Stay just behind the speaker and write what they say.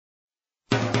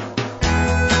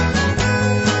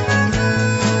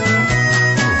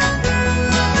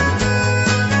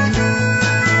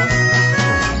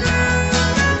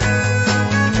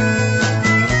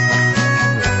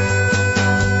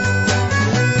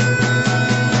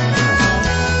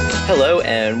Hello,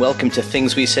 and welcome to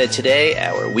Things We Said Today,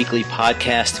 our weekly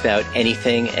podcast about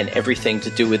anything and everything to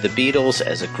do with the Beatles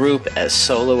as a group, as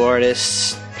solo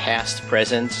artists, past,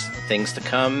 present, things to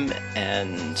come,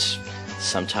 and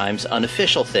sometimes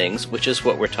unofficial things, which is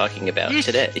what we're talking about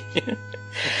today.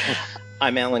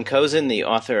 I'm Alan Kozin, the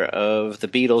author of The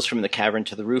Beatles from the Cavern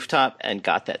to the Rooftop, and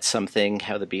Got That Something,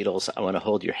 How the Beatles, I Want to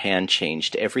Hold Your Hand,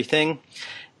 Changed Everything,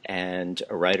 and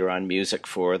a writer on music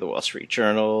for the Wall Street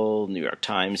Journal, New York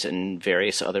Times, and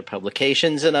various other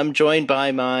publications. And I'm joined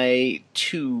by my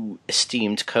two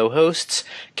esteemed co-hosts,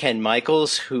 Ken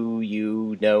Michaels, who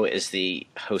you know as the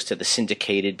host of the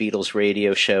syndicated Beatles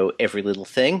radio show Every Little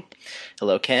Thing.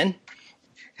 Hello, Ken.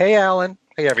 Hey, Alan.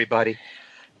 Hey, everybody.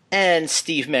 And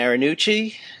Steve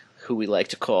Marinucci, who we like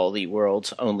to call the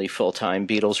world's only full-time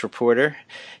Beatles reporter.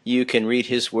 You can read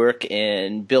his work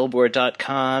in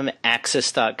Billboard.com,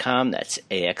 Axis.com, that's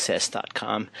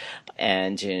AXS.com,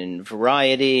 and in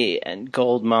Variety and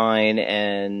Goldmine,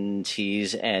 and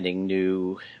he's adding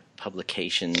new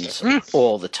publications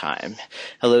all the time.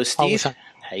 Hello, Steve.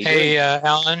 How you doing? Hey,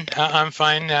 Alan. I'm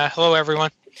fine. Hello,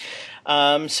 everyone.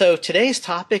 So today's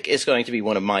topic is going to be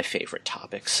one of my favorite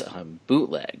topics,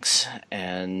 bootlegs.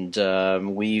 And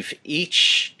we've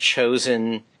each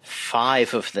chosen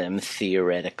 5 of them,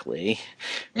 theoretically.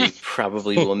 We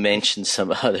probably will mention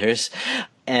some others.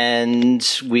 And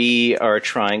we are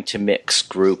trying to mix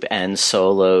group and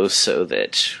solo so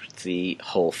that the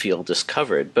whole field is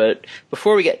covered. But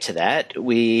before we get to that,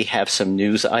 we have some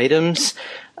news items.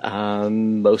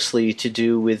 Mostly to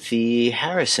do with the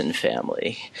Harrison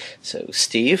family. So,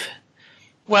 Steve?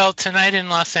 Well, tonight in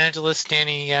Los Angeles,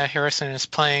 Danny Harrison is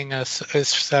playing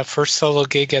his first solo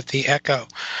gig at the Echo,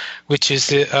 which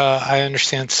is, I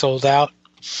understand, sold out.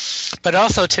 But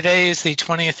also today is the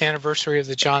 20th anniversary of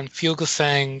the John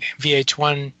Fugelsang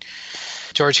VH1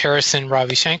 George Harrison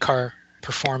Ravi Shankar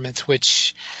performance,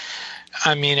 which,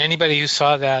 I mean, anybody who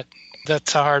saw that,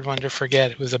 that's a hard one to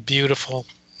forget. It was a beautiful...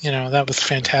 that was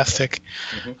fantastic.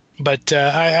 Mm-hmm. But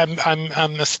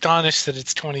I'm astonished that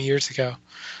it's 20 years ago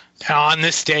on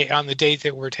this day, on the date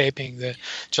that we're taping, the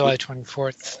July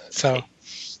 24th. So,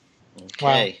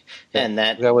 okay. Wow. And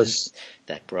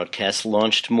that broadcast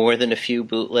launched more than a few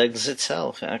bootlegs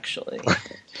itself, actually.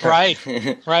 Right.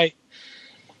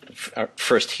 Our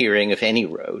first hearing of any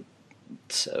road.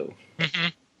 So, mm-hmm.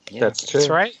 Yeah. That's true.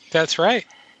 That's right.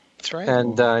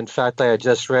 And in fact, I had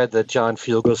just read that John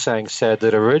Fugelsang said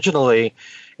that originally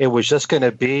it was just going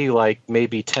to be like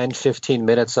maybe 10, 15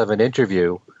 minutes of an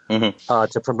interview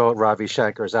to promote Ravi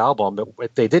Shankar's album.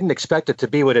 But they didn't expect it to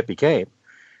be what it became.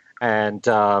 And,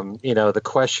 the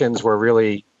questions were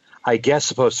really, I guess,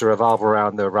 supposed to revolve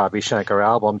around the Ravi Shankar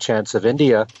album, Chants of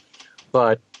India.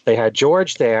 But they had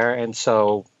George there, and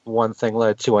so one thing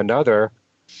led to another.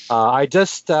 I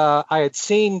had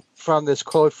seen from this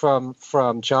quote from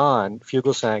John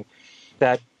Fugelsang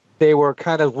that they were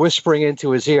kind of whispering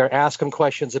into his ear, ask him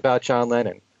questions about John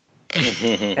Lennon.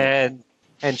 and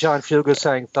John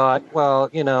Fugelsang thought, well,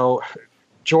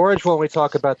 George, when we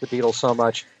talk about the Beatles so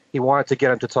much, he wanted to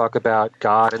get him to talk about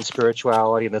God and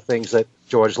spirituality and the things that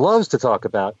George loves to talk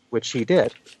about, which he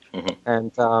did.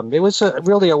 Mm-hmm. And it was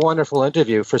really a wonderful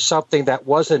interview for something that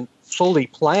wasn't fully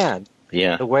planned.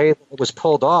 Yeah. The way it was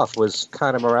pulled off was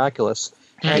kind of miraculous.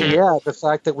 And the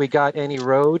fact that we got Any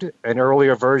Road, an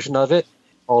earlier version of it,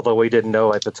 although we didn't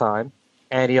know at the time.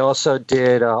 And he also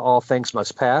did All Things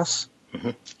Must Pass.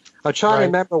 Mm-hmm. I'm trying to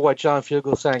remember what John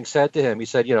Fugelsang said to him. He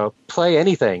said, play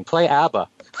anything, play ABBA.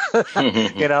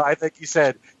 I think he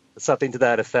said something to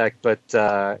that effect. But,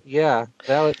 that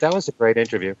was a great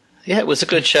interview. Yeah, it was a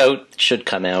good show. It should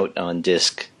come out on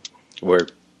disc or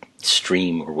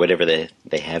stream or whatever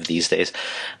they have these days.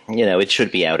 It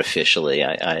should be out officially.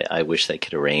 I wish they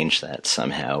could arrange that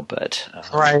somehow, but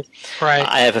right.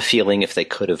 I have a feeling if they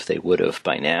could have, they would have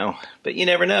by now, but you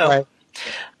never know. Right.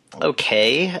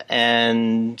 Okay,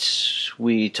 and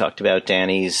we talked about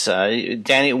Danny's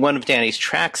one of Danny's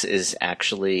tracks is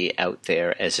actually out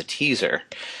there as a teaser.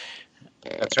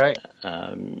 That's right.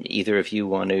 Either of you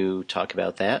want to talk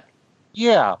about that?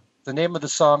 Yeah. The name of the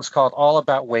song is called All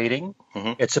About Waiting.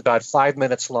 Mm-hmm. It's about 5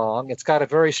 minutes long. It's got a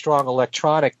very strong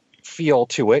electronic feel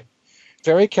to it.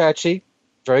 Very catchy,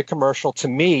 very commercial to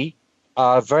me,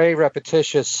 very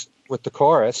repetitious with the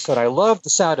chorus, and I love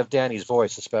the sound of Danny's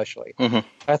voice especially. Mm-hmm.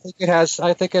 I think it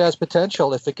has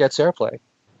potential if it gets airplay.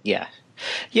 Yeah.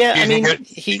 You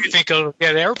think it'll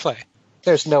get airplay?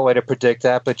 There's no way to predict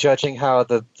that, but judging how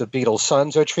the Beatles'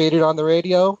 sons are treated on the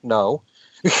radio, no.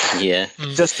 Yeah.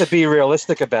 Just to be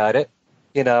realistic about it,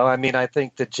 I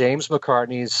think that James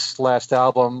McCartney's last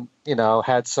album,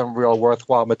 had some real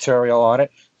worthwhile material on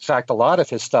it. In fact, a lot of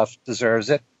his stuff deserves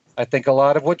it. I think a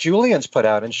lot of what Julian's put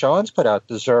out and Sean's put out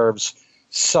deserves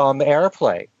some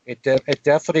airplay. It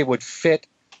definitely would fit,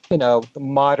 the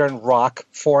modern rock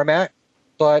format,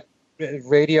 but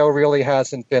radio really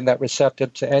hasn't been that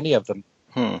receptive to any of them.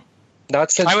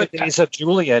 Not since the days of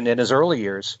Julian in his early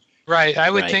years. Right. I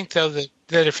would think, though, that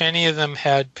if any of them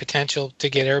had potential to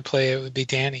get airplay, it would be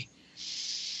Danny.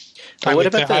 Well, what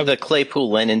about the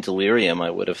Claypool-Lennon Delirium?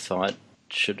 I would have thought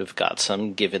should have got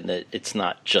some, given that it's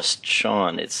not just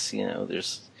Sean. It's,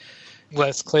 there's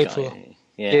Les Claypool.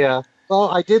 Yeah. Well,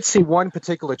 I did see one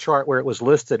particular chart where it was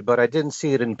listed, but I didn't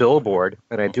see it in Billboard.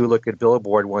 And I do look at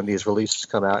Billboard when these releases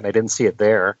come out, and I didn't see it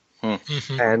there.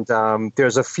 And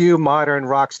there's a few modern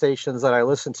rock stations that I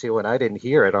listen to, and I didn't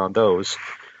hear it on those.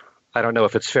 I don't know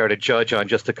if it's fair to judge on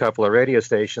just a couple of radio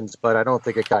stations, but I don't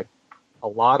think it got a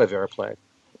lot of airplay.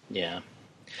 Yeah.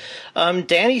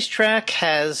 Danny's track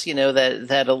has,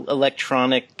 that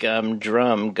electronic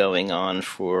drum going on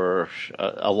for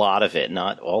a lot of it,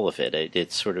 not all of it.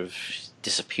 It sort of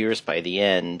disappears by the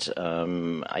end.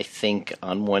 I think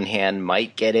on one hand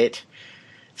might get it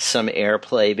some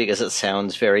airplay because it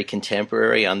sounds very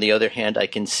contemporary. On the other hand, I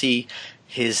can see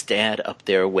his dad up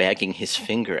there wagging his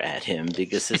finger at him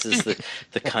because this is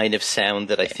the kind of sound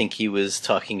that I think he was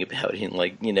talking about in,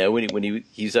 when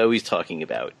he's always talking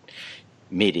about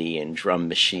MIDI and drum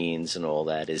machines and all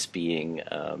that as being,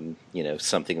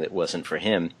 something that wasn't for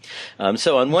him.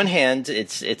 So on one hand,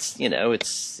 it's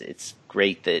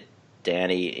great that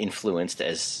Danny, influenced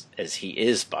as he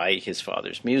is by his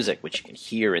father's music, which you can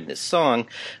hear in this song,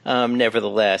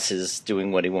 nevertheless is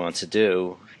doing what he wants to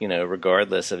do,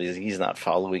 regardless of he's not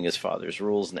following his father's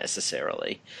rules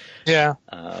necessarily. Yeah.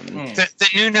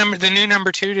 The new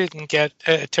number 2 didn't get,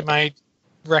 to my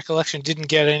recollection, didn't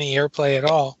get any airplay at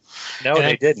all. No,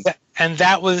 they didn't. And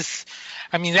that was,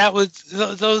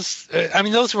 those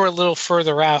were a little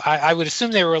further out. I would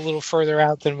assume they were a little further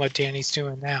out than what Danny's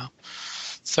doing now.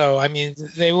 So,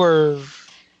 they were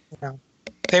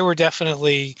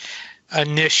definitely a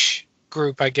niche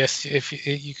group, I guess, if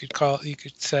you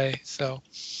could say so.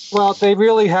 Well, they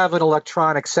really have an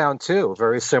electronic sound too,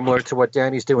 very similar to what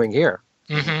Danny's doing here.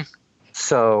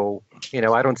 So,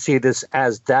 I don't see this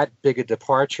as that big a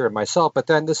departure myself, but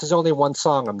then this is only one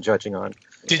song I'm judging on.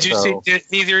 Did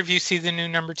either of you see the new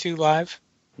number 2 live?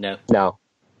 No.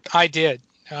 I did.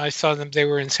 I saw them. They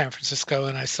were in San Francisco,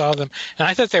 and I saw them. And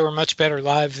I thought they were much better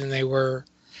live than they were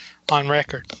on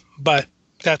record. But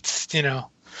that's,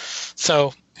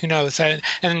 so who knows? And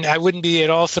I wouldn't be at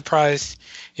all surprised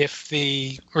if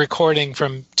the recording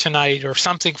from tonight or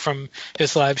something from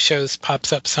his live shows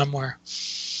pops up somewhere.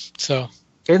 So,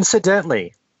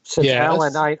 incidentally, since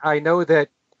Alan, I know that,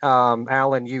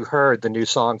 Alan, you heard the new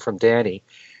song from Danny.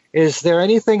 Is there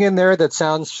anything in there that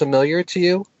sounds familiar to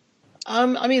you?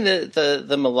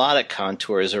 The melodic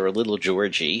contours are a little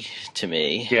Georgie to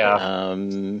me. Yeah.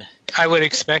 I would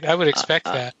expect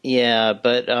that. Yeah,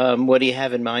 but what do you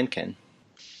have in mind, Ken?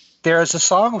 There's a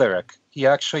song lyric. He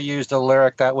actually used a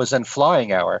lyric that was in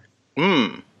Flying Hour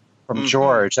from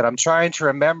George, and I'm trying to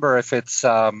remember if it's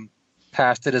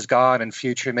past it is gone and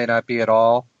future may not be at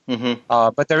all.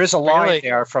 But there is a line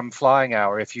there from Flying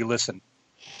Hour if you listen.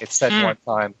 It's said one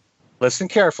time. Listen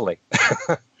carefully.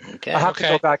 Okay. I'll have to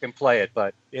go back and play it,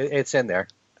 but it's in there.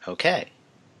 Okay.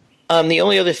 The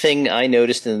only other thing I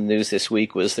noticed in the news this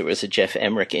week was there was a Jeff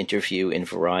Emmerich interview in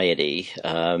Variety,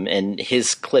 and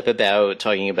his clip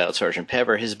talking about Sgt.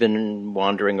 Pepper has been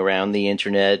wandering around the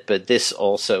internet, but this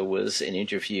also was an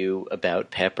interview about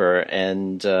Pepper,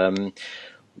 and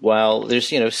while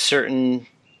there's, certain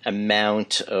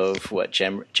amount of what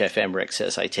Jeff Emmerich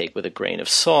says I take with a grain of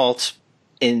salt,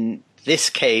 in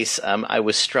this case, I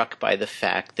was struck by the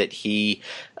fact that he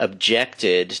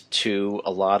objected to a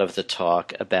lot of the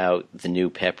talk about the new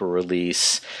Pepper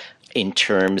release in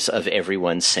terms of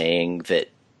everyone saying that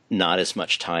not as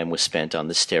much time was spent on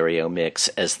the stereo mix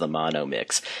as the mono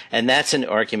mix. And that's an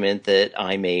argument that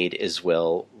I made as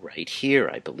well right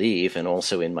here, I believe, and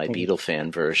also in my Beatle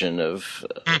fan version of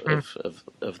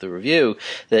the review,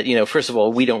 that, first of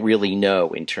all, we don't really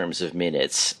know in terms of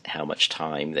minutes how much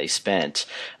time they spent,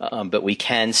 but we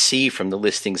can see from the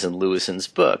listings in Lewison's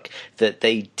book that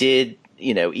they did,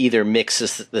 either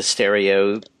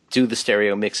do the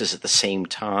stereo mixes at the same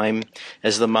time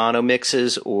as the mono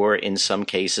mixes, or in some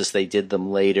cases they did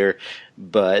them later,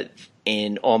 but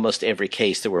in almost every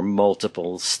case there were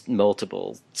multiple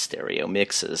stereo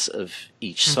mixes of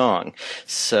each song.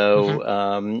 So,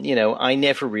 I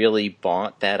never really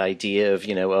bought that idea of,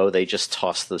 they just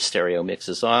tossed the stereo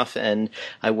mixes off, and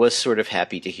I was sort of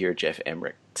happy to hear Jeff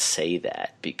Emmerich say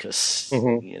that because,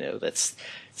 that's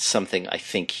something I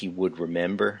think he would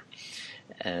remember.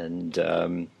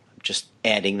 And just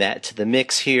adding that to the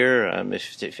mix here.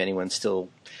 If anyone's still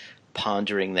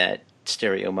pondering that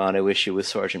stereo mono issue with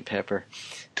Sgt. Pepper.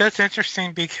 That's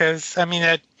interesting because, I mean,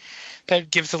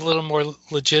 that gives a little more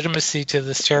legitimacy to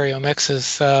the stereo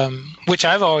mixes, which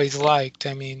I've always liked.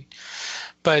 I mean,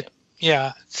 but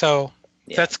yeah, so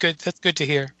that's good. That's good to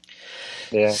hear.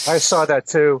 Yeah, I saw that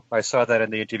too. I saw that in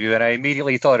the interview, and I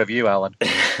immediately thought of you, Alan.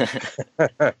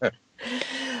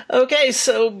 Okay,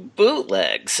 so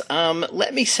Bootlegs.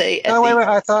 Let me say. Wait.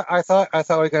 I thought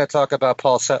we were going to talk about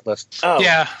Paul's set list. Oh,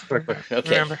 yeah. quickly.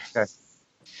 Okay. Remember.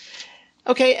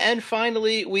 Okay, and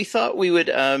finally, we thought we would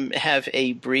have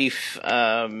a brief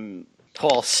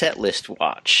Paul set list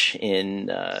watch in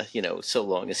so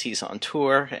long as he's on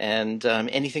tour. And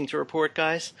anything to report,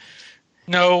 guys?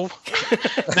 No,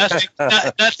 nothing.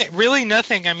 Nothing. Really,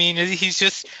 nothing. I mean, he's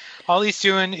just all he's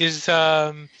doing is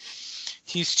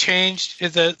he's changed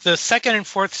the second and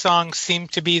fourth songs seem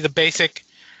to be the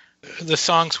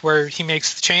songs where he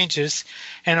makes the changes,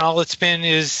 and all it's been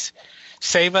is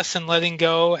Save Us and Letting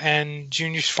Go and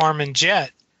Junior's Farm and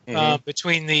Jet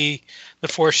between the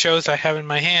four shows I have in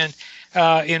my hand.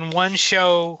 In one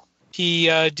show, he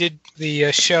did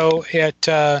the show at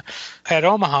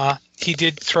Omaha. He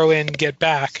did throw in Get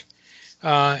Back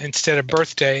instead of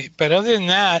Birthday. But other than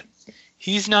that,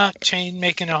 he's not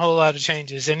making a whole lot of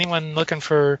changes. Anyone looking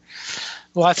for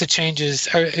lots of changes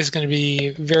is going to be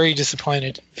very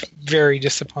disappointed. Very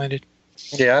disappointed.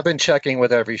 Yeah, I've been checking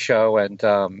with every show, and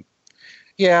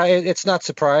it's not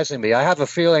surprising me. I have a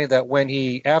feeling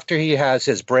that after he has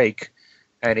his break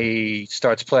and he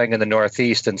starts playing in the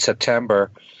Northeast in September,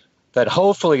 that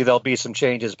hopefully there'll be some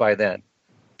changes by then.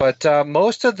 But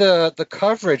most of the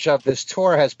coverage of this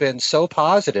tour has been so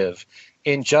positive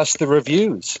in just the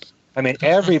reviews. I mean,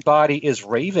 everybody is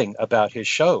raving about his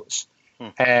shows.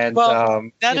 And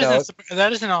that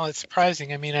isn't all that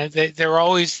surprising. I mean, they're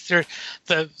always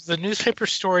the newspaper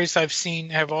stories I've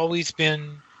seen have always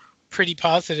been pretty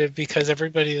positive because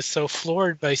everybody is so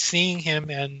floored by seeing him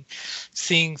and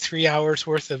seeing 3 hours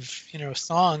worth of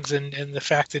songs and the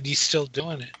fact that he's still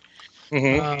doing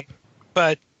it.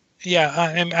 But yeah,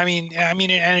 I mean,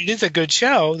 and it is a good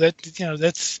show.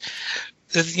 That's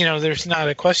there's not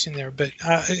a question there. But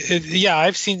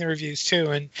I've seen the reviews too,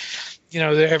 and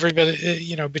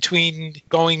everybody, between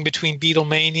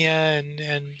Beatlemania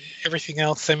and everything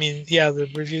else. I mean, the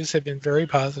reviews have been very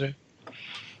positive.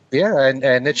 Yeah,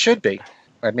 and it should be.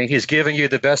 I mean, he's giving you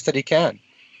the best that he can,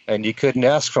 and you couldn't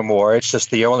ask for more. It's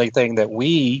just the only thing that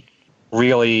we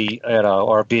really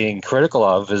are being critical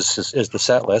of is the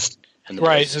set list.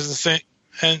 Right, is the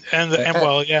thing, and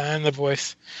the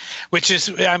voice, which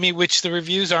the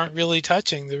reviews aren't really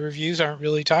touching. The reviews aren't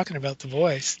really talking about the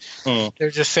voice. They're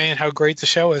just saying how great the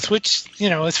show is, which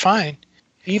is fine.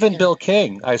 Even Bill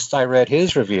King, I read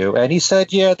his review, and he said,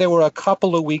 there were a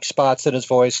couple of weak spots in his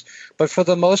voice, but for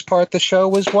the most part, the show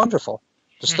was wonderful,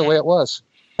 just the way it was.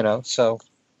 So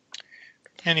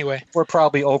anyway, we're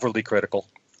probably overly critical.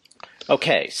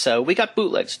 Okay, so we got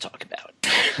Bootlegs to talk about.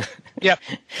 Yep.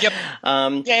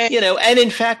 And in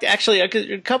fact, actually,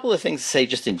 a couple of things to say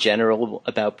just in general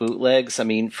about Bootlegs. I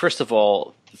mean, first of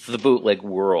all, the bootleg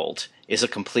world is a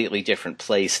completely different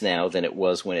place now than it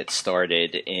was when it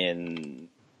started in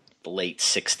the late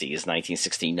 60s,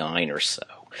 1969 or so,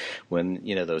 when,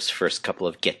 those first couple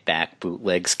of Get Back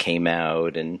bootlegs came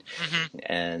out. And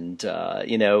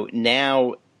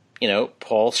now,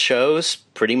 Paul's shows,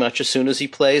 pretty much as soon as he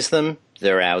plays them,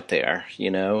 they're out there,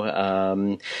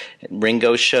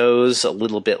 Ringo shows a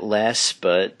little bit less,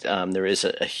 but there is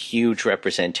a huge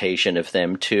representation of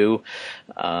them too.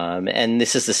 And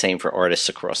this is the same for artists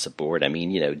across the board. I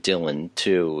mean, Dylan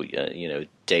too,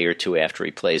 day or two after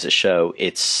he plays a show,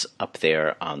 it's up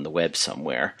there on the web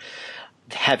somewhere.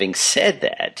 Having said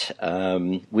that,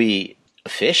 we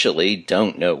officially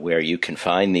don't know where you can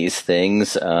find these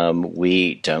things.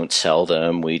 We don't sell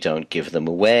them. We don't give them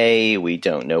away. We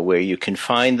don't know where you can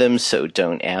find them, so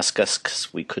don't ask us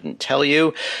because we couldn't tell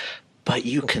you. But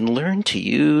you can learn to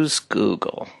use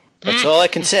Google. That's all I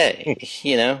can say,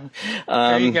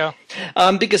 There you go.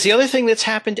 Because the other thing that's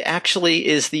happened actually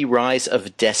is the rise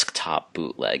of desktop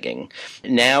bootlegging.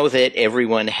 Now that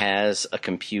everyone has a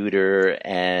computer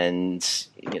and,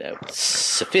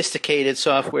 sophisticated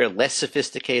software, less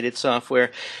sophisticated software,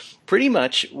 pretty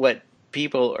much what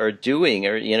people are doing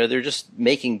are, they're just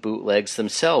making bootlegs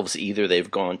themselves. Either they've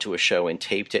gone to a show and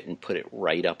taped it and put it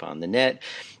right up on the net,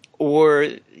 or,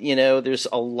 there's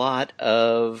a lot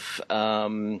of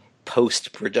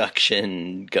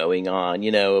post-production going on.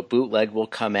 A bootleg will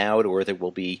come out, or there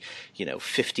will be,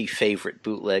 50 favorite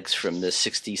bootlegs from the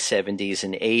 60s, 70s,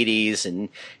 and 80s, and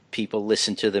people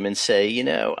listen to them and say,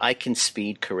 I can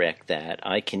speed correct that,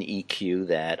 I can EQ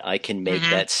that, I can make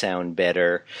that sound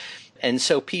better. And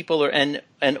so people are, and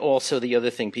also the other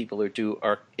thing people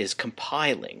is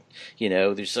compiling.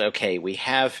 There's, we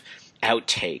have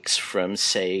outtakes from,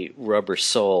 say, Rubber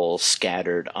Soul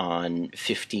scattered on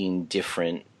 15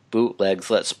 different bootlegs.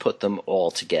 Let's put them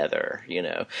all together,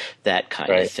 that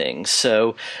kind of thing.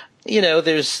 So,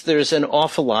 there's an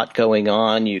awful lot going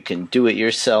on. You can do it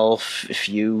yourself if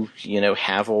you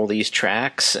have all these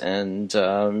tracks, and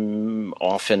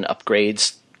often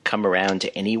upgrades come around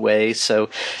anyway. So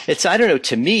I don't know,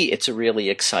 to me, it's a really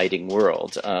exciting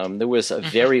world. There was a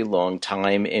very long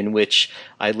time in which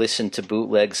I listened to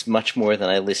bootlegs much more than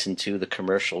I listened to the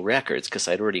commercial records, because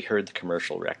I'd already heard the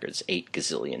commercial records 8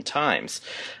 gazillion times.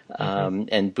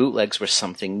 And bootlegs were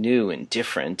something new and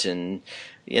different. And,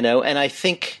 and I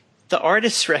think the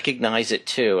artists recognize it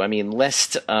too. I mean,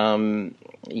 lest,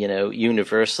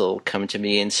 Universal come to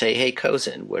me and say, hey,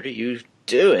 Kozin, what are you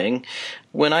doing?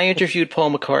 When I interviewed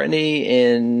Paul McCartney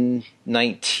in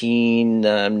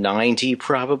 1990,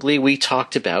 probably, we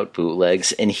talked about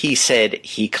bootlegs, and he said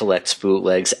he collects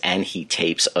bootlegs and he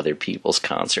tapes other people's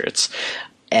concerts.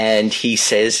 And he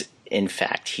says, in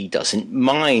fact, he doesn't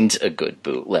mind a good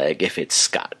bootleg if it's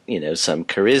got, some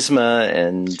charisma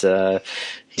and,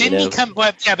 Didn't he come?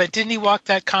 Well, yeah, but didn't he walk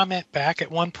that comment back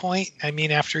at one point? I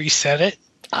mean, after he said it.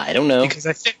 I don't know, because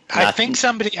I think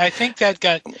that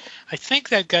got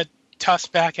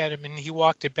tossed back at him, and he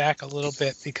walked it back a little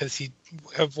bit because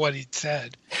of what he'd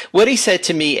said. What he said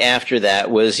to me after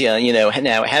that was,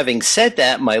 now having said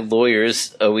that, my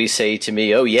lawyers always say to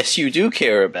me, "Oh, yes, you do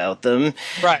care about them."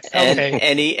 Right. Okay.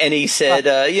 And he said,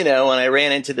 when I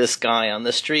ran into this guy on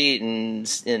the street, and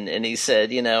he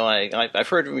said, I've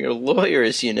heard from your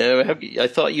lawyers, I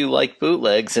thought you liked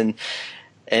bootlegs, and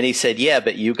he said, yeah,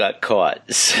 but you got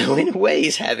caught. So in a way,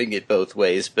 he's having it both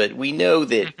ways. But we know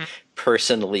that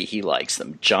personally he likes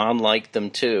them. John liked them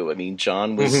too. I mean,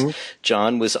 John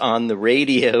was on the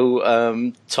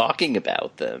radio talking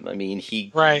about them. I mean,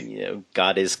 he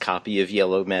got his copy of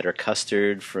Yellow Matter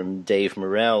Custard from Dave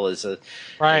Morell as in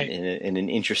an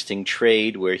interesting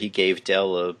trade where he gave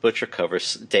Dave a butcher cover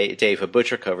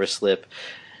slip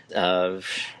of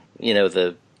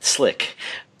the Slick.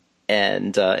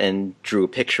 And drew a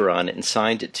picture on it and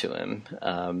signed it to him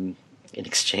in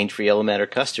exchange for Yellow Matter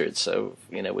Custard. So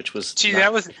which was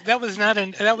that was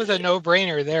a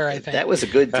no-brainer there. I think that was a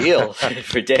good deal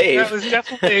for Dave.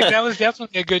 That was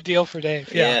definitely a good deal for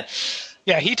Dave. Yeah.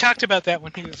 He talked about that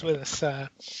when he was with us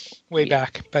way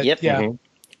back. But yep.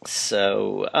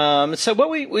 So what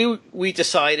we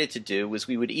decided to do was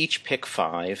we would each pick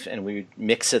 5, and we would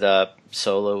mix it up,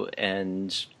 solo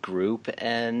and group,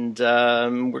 and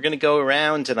we're going to go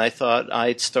around, and I thought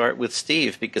I'd start with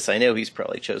Steve, because I know he's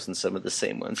probably chosen some of the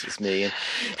same ones as me.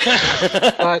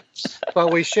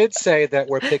 but we should say that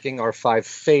we're picking our 5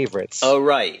 favorites. Oh,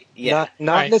 right. Yeah.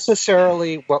 Not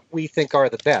necessarily what we think are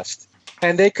the best.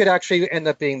 And they could actually end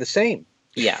up being the same.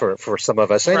 Yeah, for some of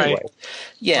us anyway. Right.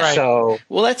 Yeah. Right. So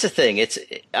well, that's the thing.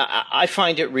 I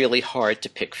find it really hard to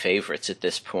pick favorites at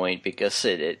this point, because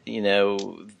there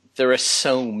are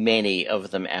so many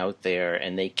of them out there,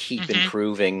 and they keep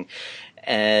improving.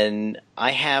 And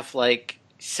I have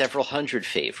several hundred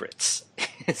favorites.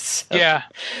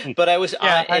 But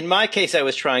in my case, I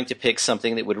was trying to pick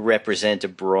something that would represent a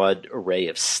broad array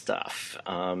of stuff.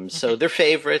 So they're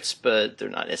favorites, but they're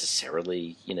not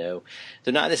necessarily,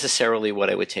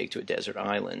 what I would take to a desert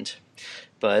island.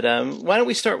 But why don't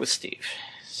we start with Steve?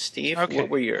 Steve, What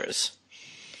were yours?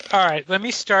 All right, let me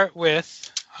start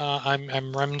with.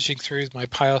 I'm rummaging through my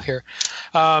pile here.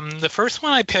 The first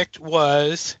one I picked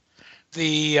was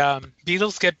the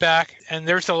Beatles Get Back, and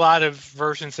there's a lot of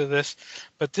versions of this,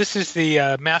 but this is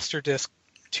the master disc,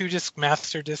 2-disc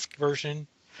master disc version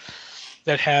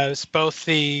that has both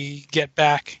the Get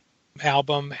Back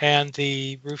album and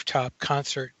the Rooftop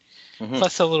concert,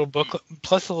 plus a little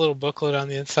booklet on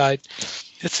the inside.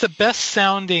 It's the best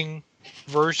sounding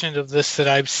version of this that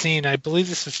I've seen. I believe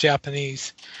this is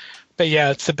Japanese, but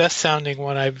yeah, it's the best sounding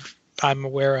one I'm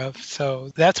aware of.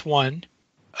 So that's one.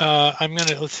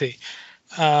 Let's see.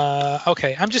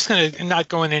 Okay, I'm just going to not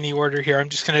go in any order here. I'm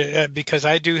just going to, because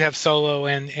I do have solo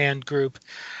and group.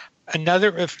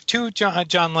 Two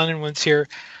John Lennon ones here.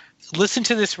 Listen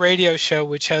to this radio show,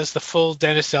 which has the full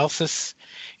Dennis Elsis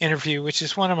interview, which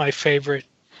is one of my favorite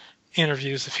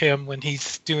interviews of him when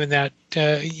he's doing that,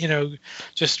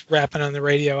 just rapping on the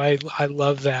radio. I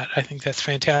love that. I think that's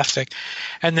fantastic.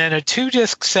 And then a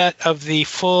 2-disc set of the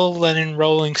full Lennon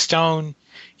Rolling Stone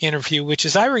interview, which,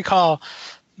 as I recall,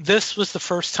 this was the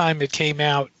first time it came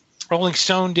out. Rolling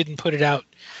Stone didn't put it out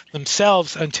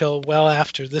themselves until well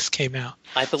after this came out.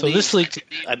 I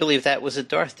believe that was a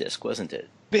Darth disc, wasn't it?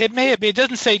 It may have been. It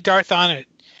doesn't say Darth on it.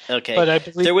 Okay, but I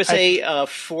believe there was a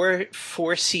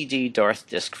four CD Darth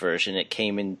disc version. It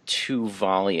came in 2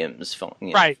 volumes.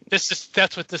 Right.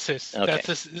 That's what this is. Okay.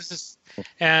 This is,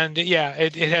 and yeah,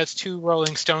 it has 2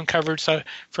 Rolling Stone covers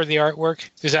for the artwork.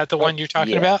 Is that the one you're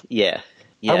talking about? Yeah.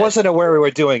 I wasn't aware we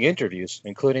were doing interviews,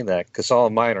 including that, because all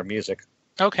of mine are music.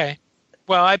 Okay.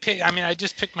 Well, I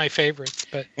just picked my favorites,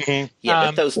 but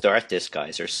but those Darth disc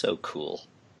guys are so cool.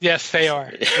 Yes, they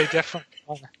are. They definitely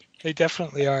are. They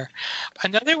definitely are.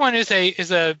 Another one is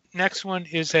next one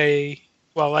is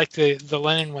like the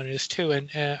Lennon one is too, and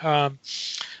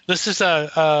this is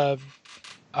a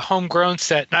homegrown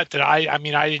set. Not that I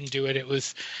didn't do it. It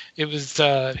was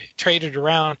traded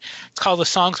around. It's called The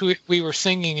Songs We Were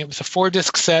Singing. It was a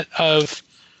 4-disc set of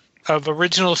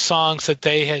original songs that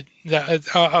they had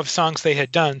of songs they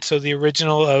had done. So the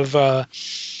original of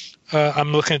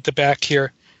I'm looking at the back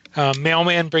here.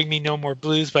 Mailman, Bring Me No More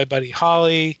Blues by Buddy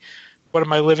Holly. What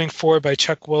Am I Living For by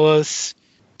Chuck Willis.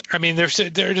 I mean, there's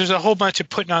a whole bunch of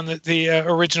putting on the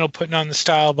original Putting on the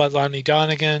Style by Lonnie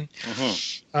Donegan.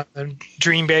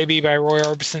 Dream Baby by Roy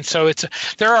Orbison. So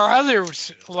there are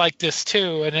others like this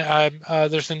too, and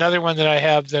there's another one that I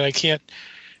have that I can't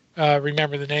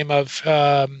remember the name of.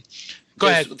 Go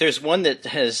ahead. There's one that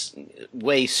has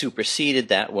way superseded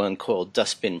that one called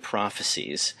Dustbin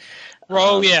Prophecies.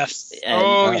 Yes.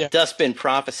 And Dustbin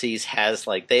Prophecies has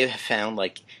they have found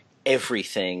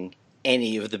everything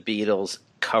any of the Beatles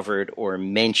covered or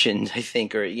mentioned, I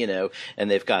think, or and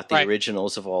they've got the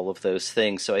originals of all of those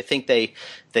things. So I think they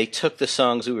took the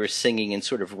songs we were singing and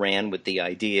sort of ran with the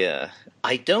idea.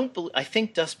 I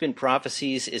think Dustbin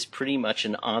Prophecies is pretty much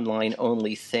an online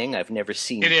only thing. I've never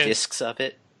seen discs of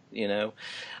it.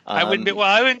 I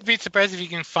wouldn't be surprised if you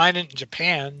can find it in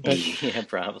Japan. But, yeah,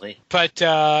 probably. But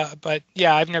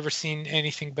yeah, I've never seen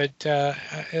anything but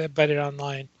it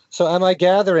online. So am I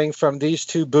gathering from these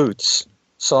 2 boots,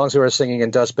 Songs We Were Singing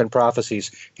and Dustbin Prophecies,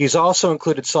 he's also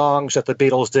included songs that the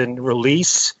Beatles didn't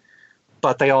release,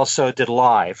 but they also did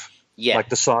live? Yeah. Like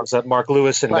the songs that Mark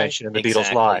Lewison mentioned in the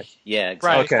Beatles Live? Yeah,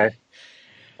 exactly. Okay.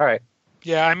 All right.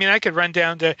 Yeah, I mean, I could run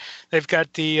down they've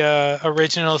got the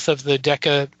originals of the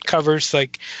Decca covers,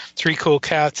 like Three Cool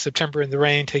Cats, September in the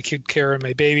Rain, Take Good Care of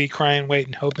My Baby, Crying,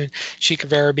 Waiting, Hoping, Chic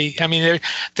of Araby. I mean,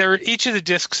 each of the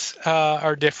discs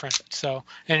are different. So,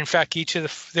 and in fact, this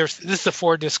is a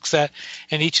 4-disc set,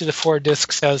 and each of the 4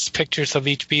 discs has pictures of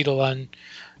each Beatle on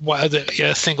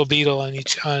a single Beatle on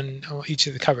each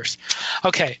of the covers.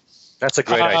 Okay, that's a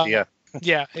great idea.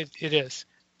 Yeah, it is.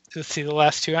 Let's see the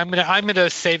last 2. I'm gonna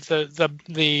save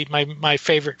my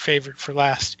favorite for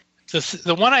last.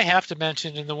 The one I have to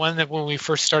mention, and the one that when we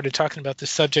first started talking about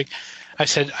this subject, I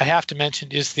said I have to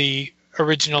mention, is the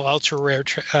original ultra rare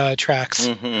tracks.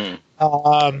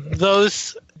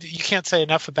 Those, you can't say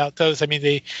enough about those. I mean,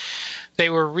 they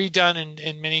were redone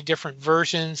in many different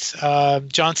versions.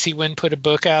 John C. Wynne put a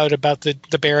book out about the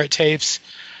Barrett tapes.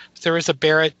 There is a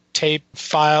Barrett tape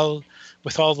file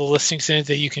with all the listings in it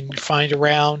that you can find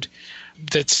around.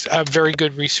 That's a very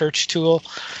good research tool.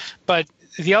 But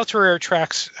the ultra rare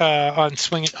tracks on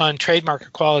Trademark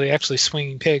Equality, actually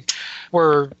Swinging Pig,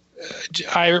 were.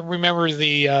 I remember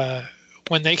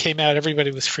when they came out,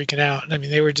 everybody was freaking out. I mean,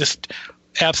 they were just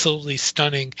absolutely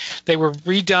stunning. They were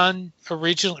redone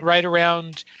originally right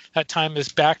around that time as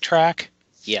Backtrack.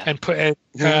 Yeah. And put.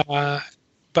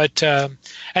 But and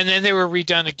then they were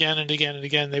redone again and again and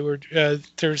again. They were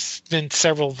there's been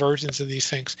several versions of these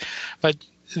things, but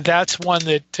that's one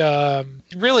that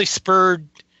really spurred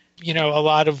a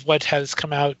lot of what has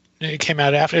come out. It came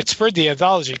out after. It spurred the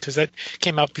anthology because that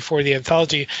came out before the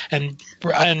anthology, and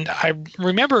I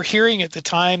remember hearing at the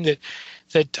time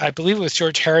that I believe it was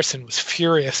George Harrison was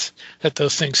furious that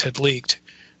those things had leaked.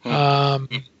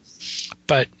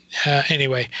 But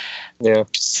anyway. Yeah.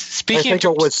 I think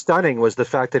what was stunning was the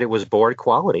fact that it was board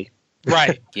quality.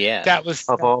 Right. Yeah. That was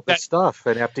of all the stuff.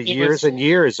 And after years and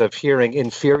years of hearing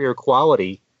inferior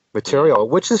quality material,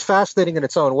 which is fascinating in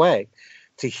its own way,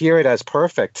 to hear it as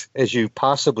perfect as you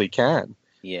possibly can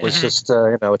was just,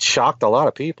 it shocked a lot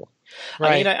of people.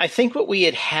 Right. I mean, I think what we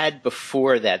had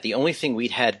before that, the only thing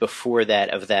we'd had before that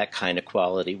of that kind of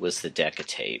quality was the Decca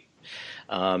tape.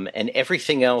 And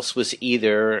everything else was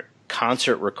either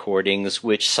concert recordings,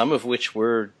 some of which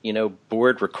were,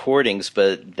 board recordings,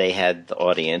 but they had the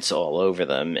audience all over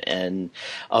them. And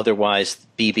otherwise,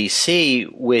 BBC,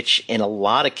 which in a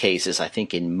lot of cases, I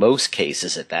think in most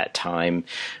cases at that time,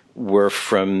 were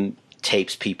from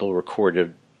tapes people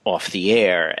recorded off the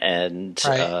air and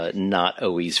not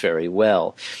always very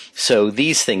well. So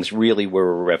these things really were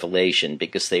a revelation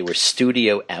because they were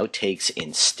studio outtakes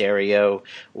in stereo,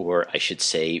 or I should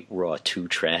say raw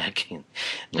 2-track in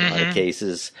a lot of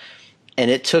cases.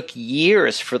 And it took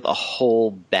years for the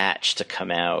whole batch to come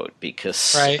out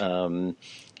because,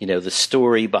 the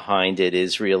story behind it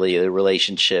is really a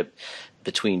relationship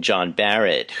between John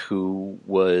Barrett, who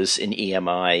was an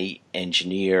EMI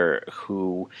engineer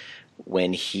who,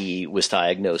 when he was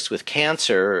diagnosed with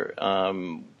cancer,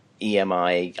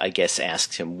 EMI, I guess,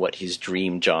 asked him what his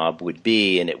dream job would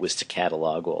be, and it was to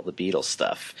catalog all the Beatles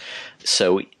stuff.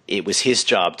 So it was his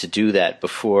job to do that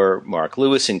before Mark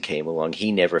Lewison came along.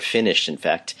 He never finished. In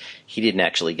fact, he didn't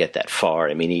actually get that far.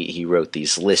 I mean, he wrote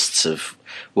these lists of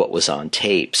what was on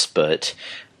tapes, but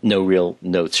no real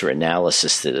notes or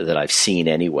analysis that I've seen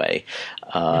anyway.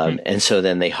 And so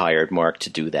then they hired Mark to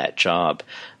do that job.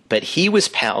 But he was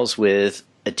pals with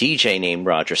a DJ named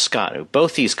Roger Scott.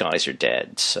 Both these guys are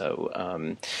dead.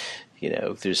 So,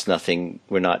 there's nothing,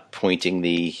 we're not pointing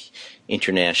the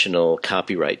international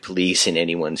copyright police in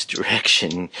anyone's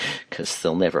direction because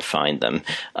they'll never find them.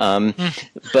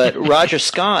 But Roger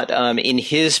Scott, in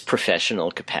his professional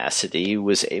capacity,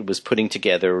 was putting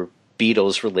together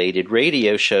Beatles-related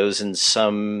radio shows, and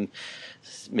some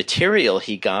material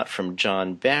he got from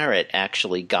John Barrett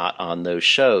actually got on those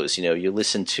shows. You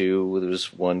listen to, there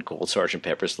was one called Sgt.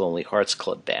 Pepper's Lonely Hearts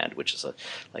Club Band, which is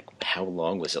how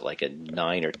long was it? Like a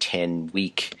 9 or 10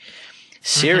 week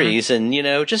series. And,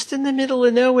 just in the middle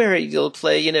of nowhere, you'll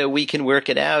play, We Can Work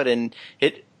It Out, and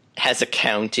it has a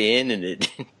count in and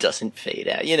it doesn't fade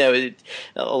out.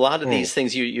 A lot of these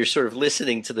things, you're sort of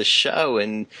listening to the show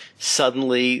and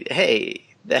suddenly, hey,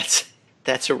 that's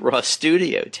a raw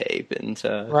studio tape. And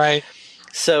so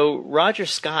Roger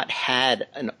Scott had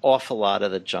an awful lot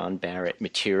of the John Barrett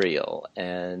material,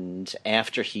 and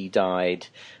after he died,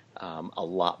 a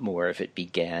lot more of it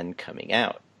began coming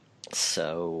out.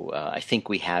 So I think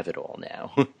we have it all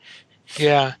now.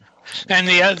 Yeah. And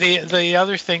the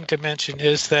other thing to mention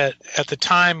is that at the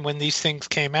time when these things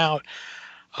came out,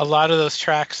 a lot of those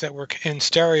tracks that were in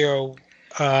stereo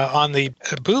on the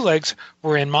bootlegs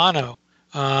were in mono.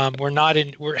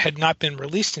 Had not been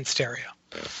released in stereo.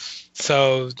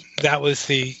 So that was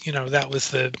the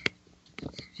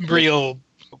real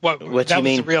what do you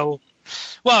mean? Well,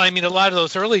 I mean, a lot of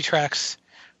those early tracks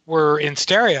were in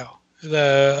stereo,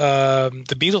 the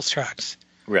Beatles tracks.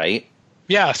 Right.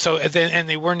 Yeah, so and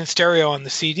they weren't in stereo on the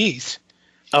CDs.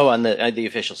 Oh, on the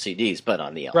official CDs, but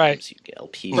on the albums,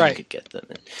 LPs, you could get them.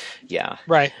 And, yeah.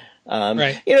 Right.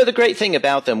 The great thing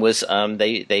about them was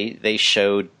they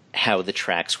showed how the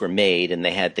tracks were made, and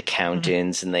they had the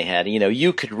count-ins, and they had,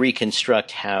 you could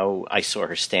reconstruct how I Saw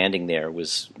Her Standing There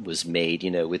was made,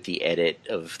 with the edit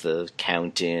of the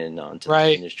count-in onto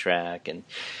the finished track, and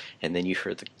then you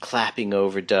heard the clapping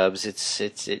overdubs.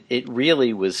 It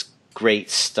really was great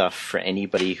stuff for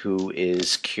anybody who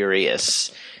is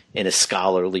curious in a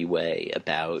scholarly way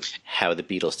about how the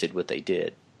Beatles did what they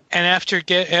did. And the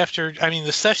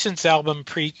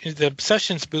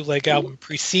Sessions bootleg album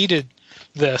preceded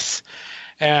this,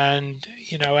 and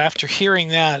after hearing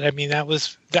that, I mean, that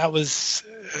was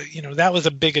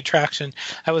a big attraction.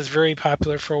 That was very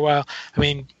popular for a while. I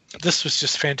mean, this was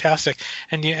just fantastic,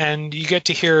 and you get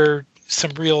to hear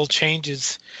some real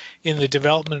changes in the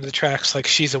development of the tracks, like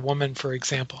She's a Woman, for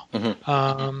example. And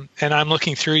I'm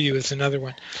Looking Through You is another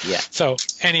one. Yeah. So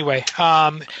anyway,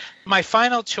 my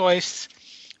final choice,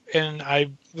 and I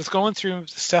was going through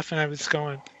stuff and I was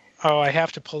going, oh, I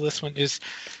have to pull this one, is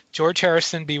George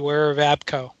Harrison, Beware of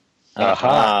Abco.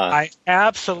 I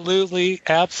absolutely,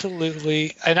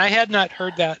 and I had not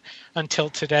heard that until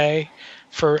today.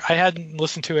 I hadn't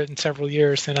listened to it in several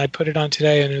years, and I put it on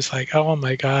today, and it was like, oh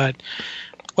my God,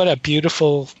 what a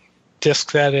beautiful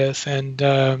disc that is, and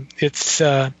that's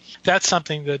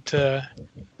something that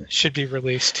should be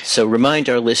released. So remind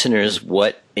our listeners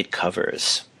what it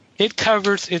covers.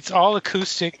 It's all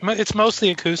acoustic. It's mostly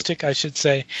acoustic, I should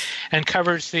say, and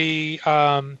covers the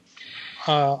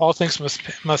All Things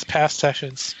Must Pass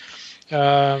sessions,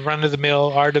 Run of the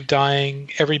Mill, Art of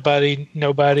Dying, Everybody,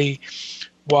 Nobody,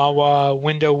 Wah Wah,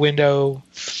 Window.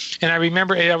 And I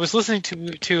remember I was listening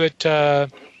to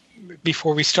it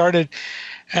before we started,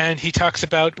 and he talks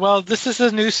about, well, this is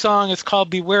a new song. It's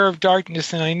called Beware of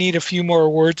Darkness, and I need a few more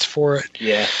words for it.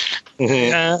 Yeah.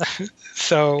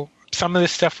 So some of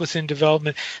this stuff was in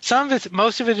development.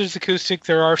 Most of it is acoustic.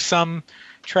 There are some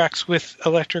tracks with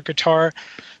electric guitar.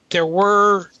 There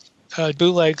were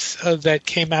bootlegs that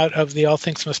came out of the All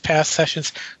Things Must Pass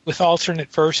sessions with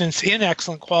alternate versions in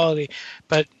excellent quality.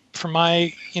 But for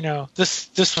my,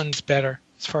 this one's better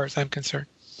as far as I'm concerned.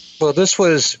 Well, this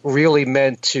was really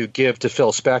meant to give to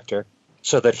Phil Spector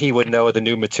so that he would know the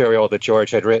new material that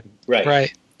George had written.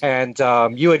 Right. And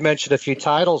you had mentioned a few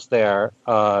titles there,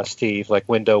 Steve, like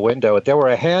Window, Window. There were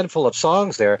a handful of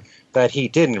songs there that he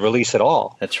didn't release at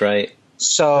all. That's right.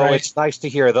 So It's nice to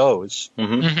hear those.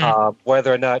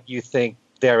 Whether or not you think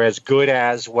they're as good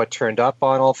as what turned up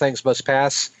on All Things Must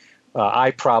Pass,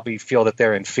 I probably feel that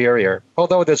they're inferior.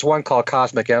 Although there's one called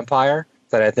Cosmic Empire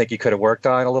that I think you could have worked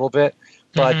on a little bit.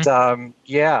 But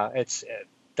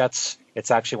it's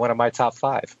actually one of my top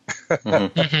 5.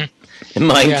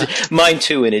 Mine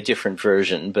too, in a different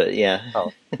version. But yeah.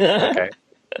 Oh,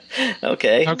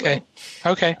 okay.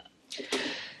 Okay.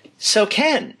 So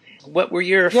Ken, what were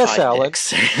your 5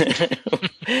 picks?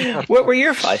 What were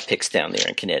your 5 picks down there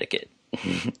in Connecticut?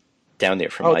 Down there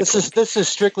from my point. This is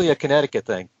strictly a Connecticut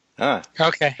thing. Ah.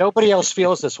 Okay. Nobody else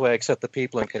feels this way except the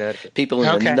people in Connecticut. People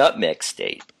in the Nutmeg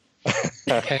State.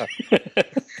 Okay.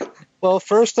 Well,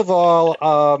 first of all,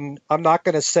 I'm not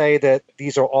going to say that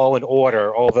these are all in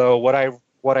order, although what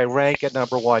I rank at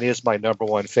number 1 is my number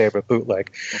 1 favorite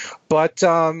bootleg. But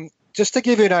just to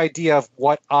give you an idea of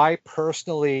what I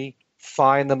personally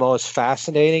find the most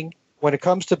fascinating, when it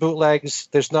comes to bootlegs,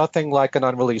 there's nothing like an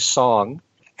unreleased song.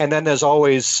 And then there's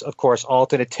always, of course,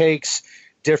 alternate takes,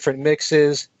 different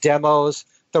mixes, demos.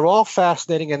 They're all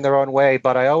fascinating in their own way,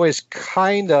 but I always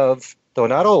kind of, though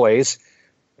not always,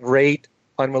 rate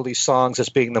unreleased songs as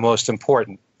being the most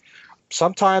important.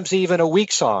 Sometimes even a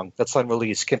weak song that's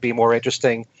unreleased can be more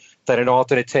interesting than an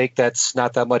alternate take that's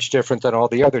not that much different than all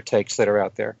the other takes that are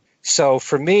out there. So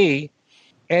for me,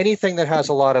 anything that has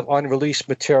a lot of unreleased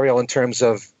material in terms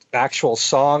of actual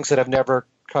songs that have never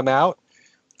come out,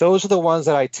 those are the ones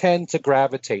that I tend to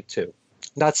gravitate to.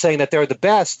 Not saying that they're the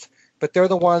best, but they're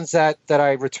the ones that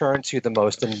I return to the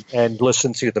most and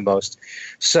listen to the most.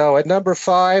 So at number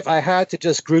 5, I had to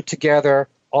just group together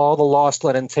all the Lost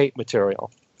Lennon tape material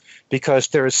because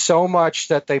there is so much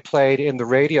that they played in the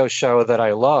radio show that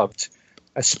I loved,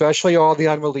 especially all the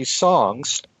unreleased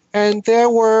songs. And there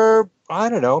were, I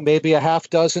don't know, maybe a half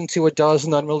dozen to a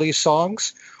dozen unreleased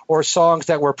songs or songs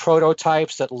that were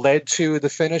prototypes that led to the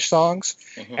finished songs.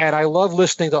 And I love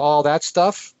listening to all that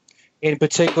stuff. In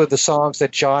particular, the songs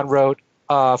that John wrote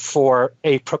for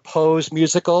a proposed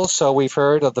musical. So we've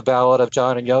heard of the Ballad of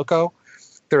John and Yoko.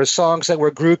 There are songs that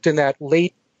were grouped in that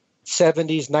late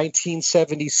 70s,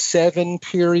 1977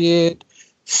 period.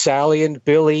 Sally and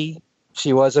Billy,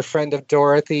 She Was a Friend of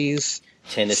Dorothy's.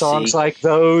 Tennessee. Songs like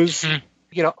those.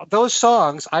 Those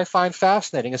songs I find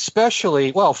fascinating,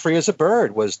 especially, Free as a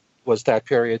Bird was that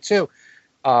period too.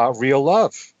 Real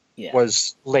Love.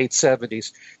 Was late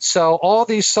 70s. So all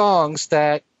these songs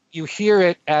that you hear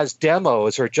it as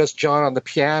demos or just John on the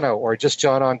piano or just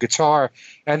John on guitar,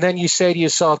 and then you say to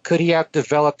yourself, could he have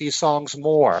developed these songs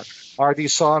more? Are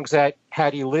these songs that,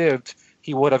 had he lived,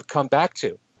 he would have come back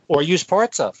to or used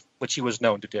parts of, which he was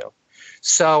known to do?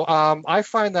 So I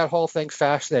find that whole thing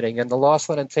fascinating, and the Lost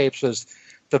Lennon tapes was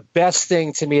the best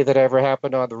thing to me that ever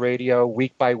happened on the radio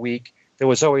week by week. There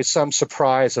was always some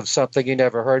surprise of something you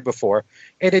never heard before,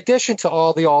 in addition to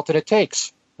all the alternate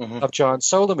takes of John's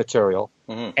solo material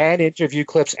and interview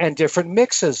clips and different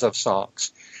mixes of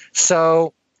songs.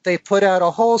 So they put out a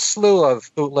whole slew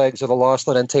of bootlegs of the Lost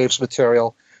Lennon tapes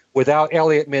material without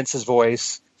Elliot Mintz's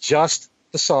voice, just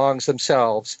the songs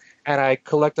themselves. And I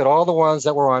collected all the ones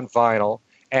that were on vinyl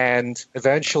and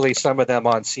eventually some of them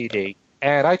on CD.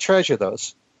 And I treasure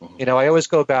those. I always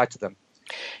go back to them.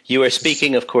 You are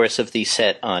speaking, of course, of the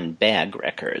set on Bag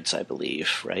Records, I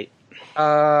believe, right?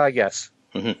 Yes.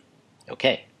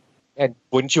 Okay. And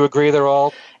wouldn't you agree they're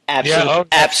all?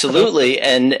 Absolutely.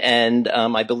 And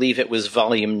I believe it was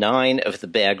Volume 9 of the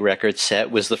Bag Records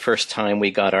set was the first time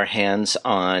we got our hands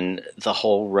on the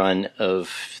whole run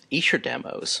of Escher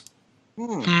demos.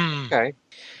 Okay.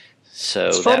 So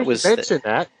it's that was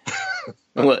that.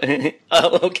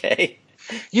 Oh, okay.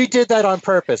 You did that on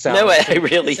purpose, Alan. No, I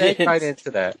really didn't. Right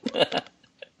into that.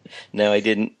 No, I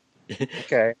didn't.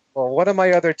 Okay. Well, one of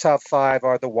my other top 5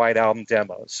 are the White Album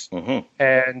demos.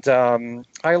 And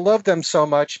I love them so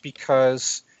much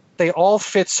because they all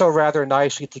fit so rather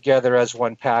nicely together as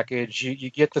one package. You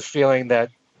get the feeling that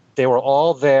they were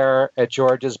all there at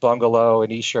George's bungalow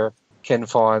in Esher,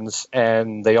 Kinfauns,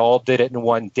 and they all did it in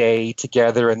one day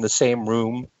together in the same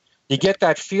room. You get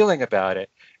that feeling about it.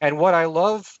 And what I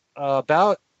love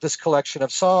about this collection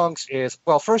of songs is,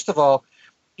 well, first of all,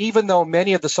 even though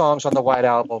many of the songs on the White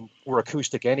Album were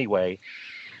acoustic anyway,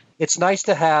 it's nice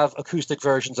to have acoustic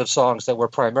versions of songs that were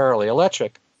primarily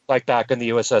electric, like back in the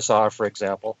USSR, for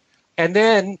example. And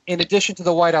then, in addition to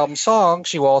the White Album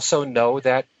songs, you also know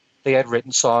that they had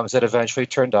written songs that eventually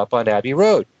turned up on Abbey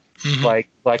Road, like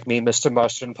Me, Mr.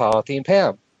 Mustard, and Polythene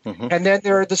Pam. And then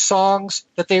there are the songs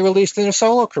that they released in their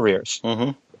solo careers,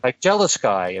 like Jealous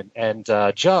Guy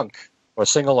and Junk, or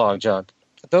Sing Along Junk.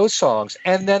 Those songs.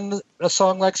 And then a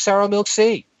song like Sour Milk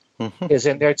Sea is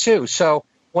in there too. So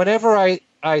whenever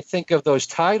I think of those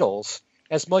titles,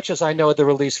 as much as I know the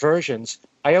release versions,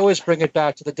 I always bring it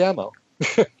back to the demo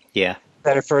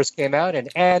that it first came out in.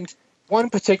 And one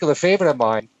particular favorite of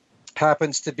mine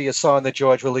happens to be a song that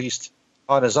George released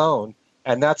on his own,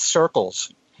 and that's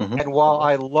Circles. And while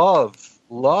I love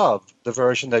the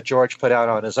version that George put out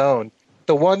on his own,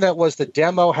 the one that was the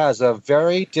demo has a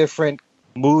very different,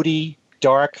 moody,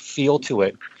 dark feel to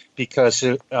it, because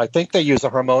I think they used a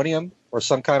harmonium or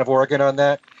some kind of organ on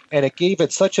that, and it gave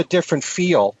it such a different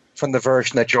feel from the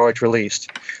version that George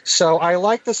released. So I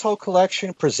like this whole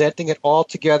collection, presenting it all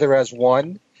together as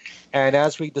one. And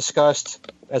as we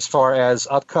discussed, as far as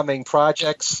upcoming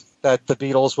projects that the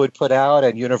Beatles would put out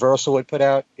and Universal would put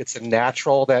out, it's a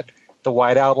natural that the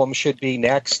White Album should be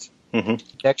next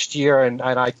year. And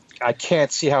I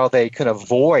can't see how they can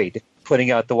avoid putting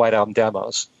out the White Album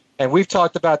demos. And we've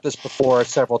talked about this before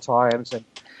several times, and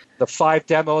the 5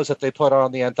 demos that they put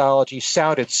on the anthology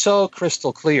sounded so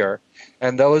crystal clear,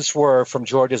 and those were from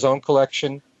George's own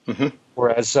collection,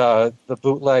 whereas the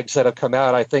bootlegs that have come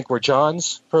out, I think, were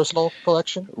John's personal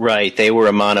collection. Right, they were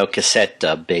a mono cassette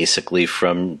dub, basically,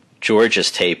 from George's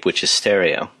tape, which is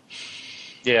stereo.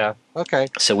 Yeah, okay.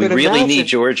 So we really need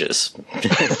George's.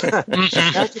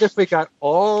 Imagine if we got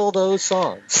all those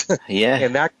songs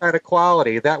in that kind of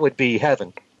quality. That would be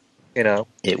heaven. You know,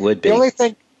 it would be. The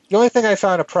only thing I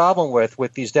found a problem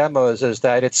with these demos is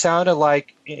that it sounded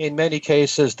like, in many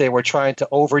cases, they were trying to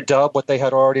overdub what they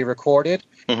had already recorded,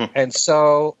 and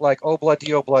so, like Obla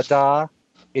Di Obla Da,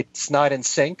 it's not in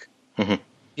sync.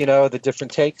 You know, the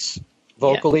different takes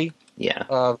vocally.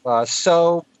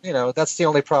 So you know, that's the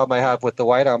only problem I have with the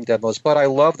White Album demos, but I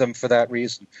love them for that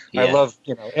reason. I love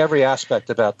every aspect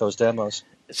about those demos.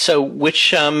 So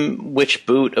which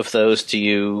boot of those do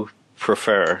you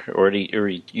prefer, or are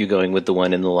you going with the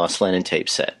one in the Lost Lennon tape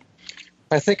set?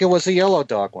 I think it was the Yellow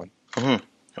Dog one.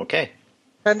 Okay.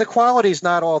 And the quality's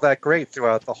not all that great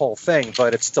throughout the whole thing,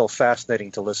 but it's still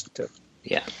fascinating to listen to.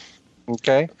 Yeah.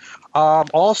 Okay.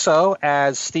 Also,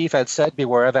 as Steve had said,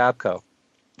 beware of ABKCO,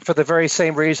 for the very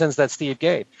same reasons that Steve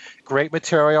gave. Great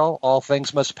material, all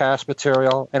things must pass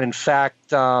material, and in fact,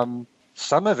 some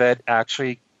of it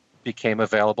actually became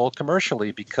available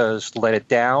commercially because Let It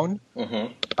Down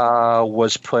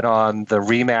was put on the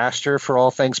remaster for All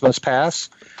Things Must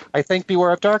Pass. I think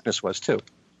Beware of Darkness was too.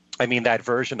 I mean, that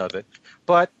version of it.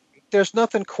 But there's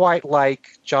nothing quite like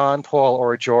John, Paul,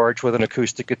 or George with an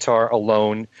acoustic guitar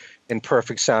alone in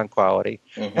perfect sound quality.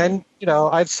 And, you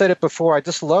know, I've said it before, I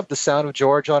just love the sound of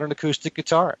George on an acoustic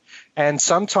guitar. And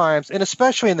sometimes, and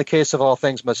especially in the case of All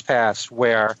Things Must Pass,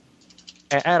 where,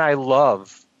 and I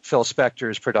love Phil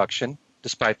Spector's production,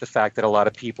 despite the fact that a lot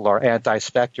of people are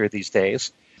anti-Spector these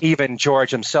days. Even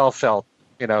George himself felt,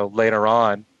 you know, later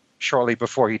on, shortly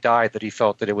before he died, that he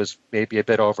felt that it was maybe a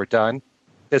bit overdone.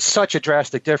 There's such a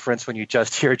drastic difference when you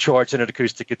just hear George on an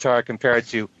acoustic guitar compared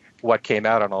to what came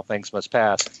out on All Things Must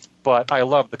Pass. But I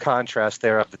love the contrast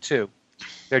there of the two.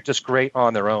 They're just great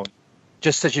on their own,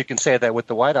 just as you can say that with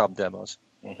the White Album demos.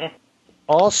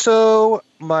 Also,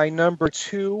 my number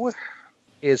 2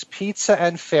 is Pizza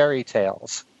and Fairy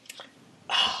Tales.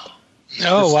 This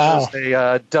was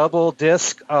a double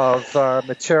disc of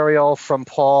material from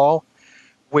Paul,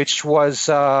 which was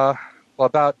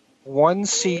about one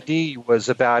CD was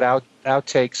about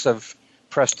outtakes of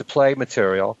press-to-play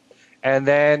material, and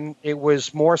then it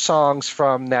was more songs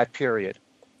from that period.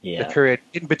 The period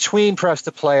in between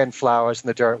Press-to-Play and Flowers in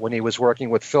the Dirt when he was working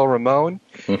with Phil Ramone.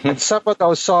 And some of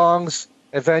those songs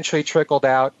eventually trickled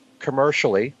out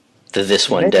commercially. The This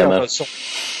One demo.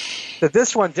 The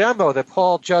This One demo that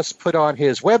Paul just put on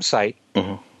his website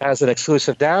as an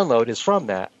exclusive download is from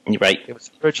that. Right. It was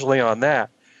originally on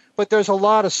that. But there's a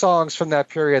lot of songs from that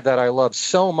period that I love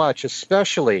so much,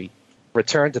 especially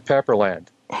Return to Pepperland,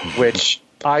 which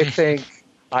I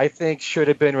think should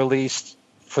have been released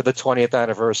for the 20th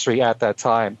anniversary at that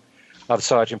time of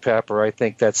Sgt. Pepper. I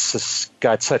think that's just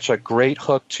got such a great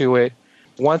hook to it.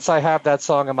 Once I have that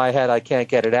song in my head, I can't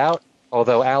get it out.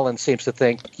 Although Alan seems to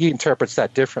think he interprets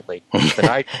that differently than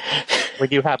I do. when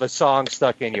you have a song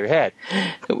stuck in your head.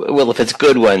 Well, if it's a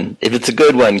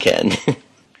good one, Ken.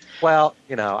 Well,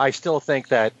 I still think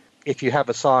that if you have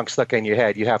a song stuck in your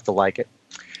head, you have to like it.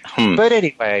 But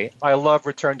anyway, I love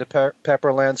Return to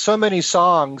Pepperland. So many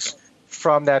songs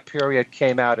from that period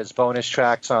came out as bonus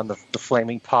tracks on the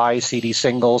Flaming Pie CD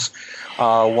singles.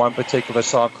 One particular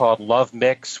song called Love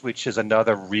Mix, which is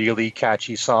another really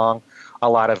catchy song. A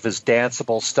lot of his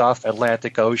danceable stuff,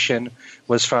 Atlantic Ocean,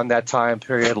 was from that time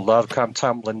period. Love Come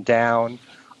Tumbling Down.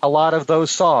 A lot of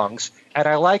those songs. And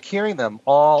I like hearing them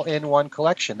all in one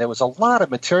collection. There was a lot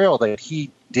of material that he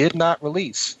did not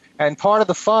release. And part of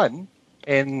the fun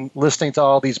in listening to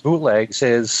all these bootlegs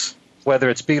is, whether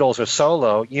it's Beatles or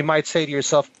solo, you might say to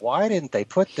yourself, why didn't they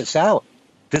put this out?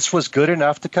 This was good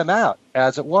enough to come out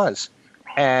as it was.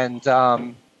 And,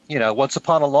 Once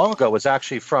Upon a Long Ago was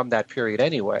actually from that period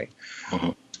anyway.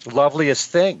 Loveliest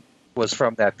Thing was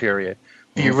from that period.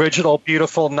 The original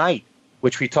Beautiful Night,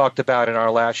 which we talked about in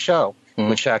our last show,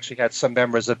 which actually had some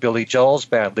members of Billy Joel's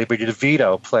band, Liberty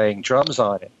DeVito, playing drums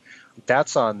on it.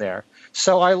 That's on there.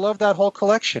 So I love that whole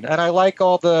collection, and I like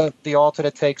all the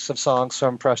alternate takes of songs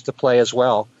from Press to Play as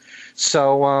well.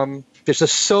 So there's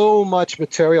just so much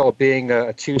material being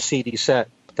a 2 CD set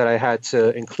that I had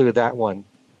to include that one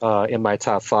in my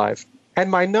top 5. And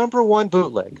my number one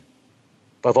bootleg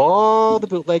of all the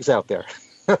bootlegs out there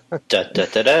has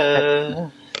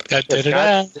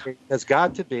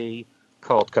got to be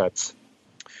Cold Cuts.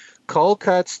 Cold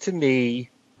Cuts, to me,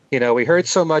 we heard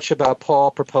so much about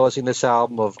Paul proposing this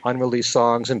album of unreleased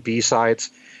songs and B-sides,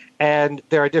 and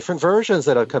there are different versions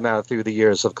that have come out through the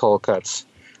years of Cold Cuts.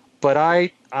 But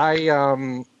I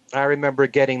remember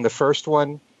getting the first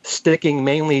one, sticking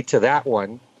mainly to that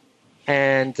one,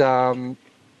 and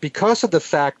because of the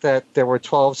fact that there were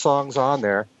 12 songs on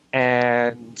there,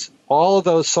 and all of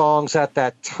those songs at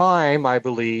that time, I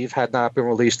believe, had not been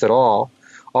released at all,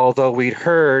 although we'd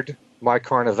heard My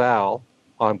Carnival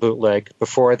on bootleg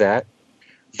before that,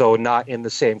 though not in the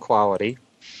same quality.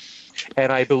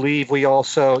 And I believe we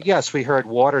also, we heard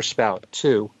Waterspout,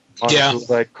 too, on a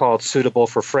bootleg called Suitable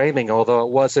for Framing, although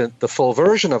it wasn't the full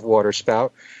version of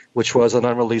Waterspout, which was an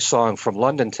unreleased song from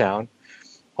London Town.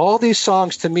 All these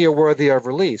songs, to me, are worthy of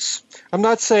release. I'm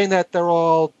not saying that they're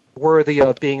all worthy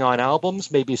of being on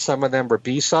albums. Maybe some of them were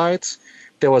B-sides.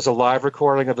 There was a live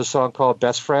recording of a song called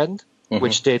Best Friend,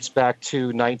 which dates back to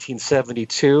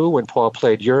 1972 when Paul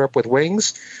played Europe with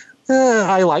Wings.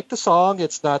 I like the song.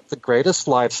 It's not the greatest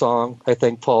live song I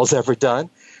think Paul's ever done,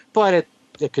 but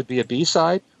it could be a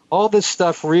B-side. All this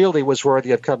stuff really was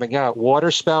worthy of coming out.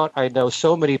 Waterspout, I know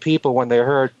so many people when they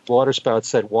heard Waterspout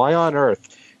said, why on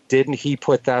earth didn't he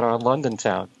put that on London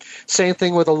Town? Same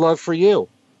thing with A Love for You,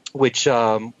 which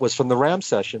was from the Ram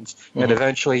sessions, and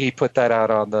eventually he put that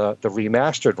out on the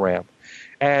remastered Ram.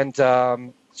 And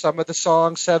some of the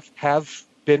songs have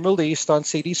been released on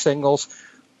CD singles,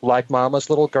 like Mama's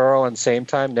Little Girl and Same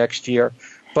Time Next Year.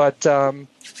 But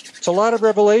it's a lot of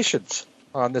revelations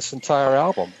on this entire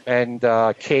album. And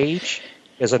Cage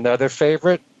is another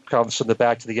favorite, comes from the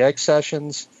Back to the Egg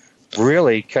sessions.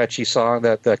 Really catchy song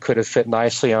that could have fit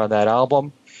nicely on that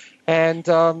album. And,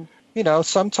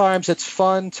 sometimes it's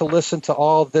fun to listen to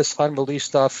all this unreleased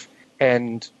stuff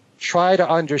and try to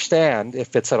understand,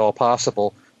 if it's at all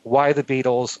possible, why the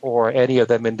Beatles or any of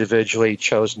them individually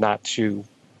chose not to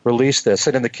release this.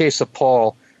 And in the case of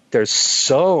Paul, there's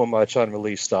so much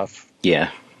unreleased stuff.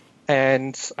 Yeah.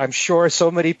 And I'm sure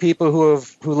so many people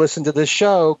who listen to this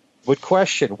show would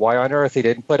question why on earth he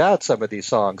didn't put out some of these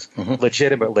songs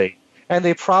legitimately. And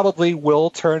they probably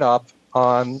will turn up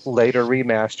on later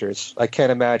remasters. I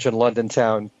can't imagine London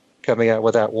Town coming out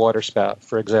without Waterspout,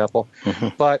 for example.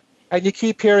 And you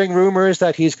keep hearing rumors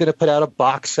that he's going to put out a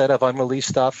box set of unreleased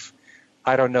stuff.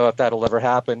 I don't know if that'll ever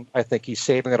happen. I think he's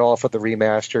saving it all for the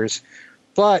remasters.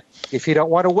 But if you don't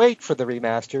want to wait for the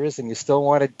remasters and you still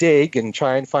want to dig and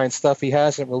try and find stuff he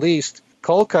hasn't released,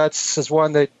 Cold Cuts is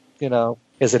one that,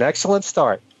 is an excellent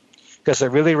start because it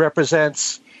really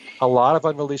represents a lot of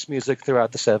unreleased music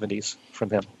throughout the 70s from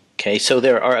him. Okay, so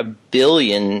there are a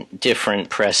billion different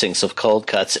pressings of Cold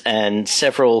Cuts and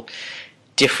several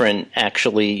different,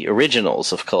 actually,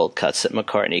 originals of Cold Cuts that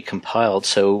McCartney compiled.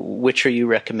 So which are you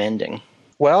recommending?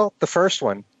 Well, the first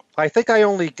one. I think I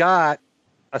only got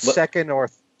a second or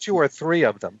two or three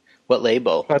of them. What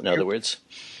label, in other words?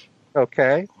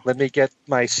 Okay, let me get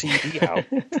my CD out.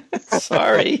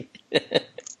 Sorry.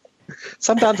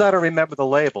 Sometimes I don't remember the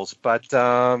labels, but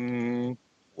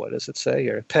what does it say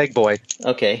here? Peg Boy.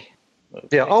 Okay.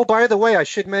 Yeah. Oh, by the way, I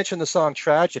should mention the song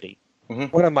Tragedy.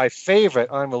 One of my favorite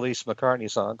unreleased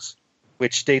McCartney songs,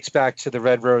 which dates back to the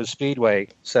Red Rose Speedway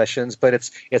sessions, but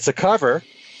it's a cover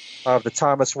of the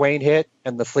Thomas Wayne hit,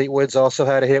 and the Fleetwoods also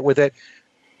had a hit with it.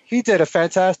 He did a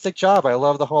fantastic job. I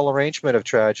love the whole arrangement of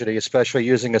Tragedy, especially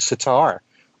using a sitar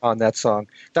on that song.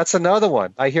 That's another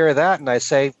one. I hear that and I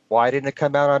say, why didn't it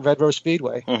come out on Red Rose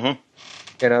Speedway?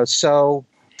 So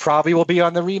probably will be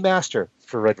on the remaster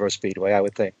for Red Rose Speedway, I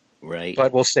would think. Right.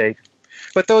 But we'll see.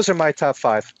 But those are my top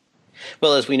 5.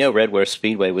 Well, as we know, Red Rose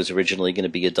Speedway was originally going to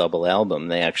be a double album.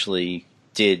 They actually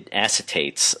did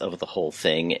acetates of the whole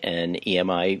thing, and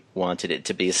EMI wanted it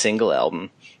to be a single album.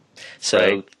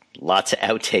 So lots of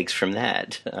outtakes from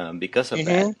that because of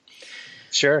that.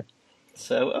 Sure.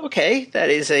 So, okay,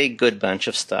 that is a good bunch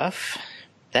of stuff.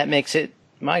 That makes it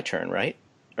my turn, right?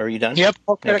 Are you done? Yep.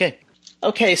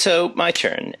 Okay, so my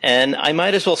turn. And I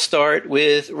might as well start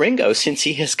with Ringo, since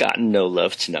he has gotten no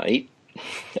love tonight.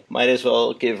 Might as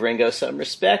well give Ringo some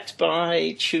respect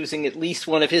by choosing at least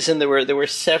one of his, and there were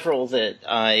several that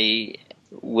I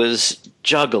was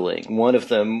juggling. One of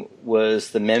them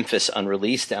was the Memphis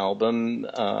Unreleased album,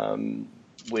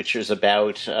 which is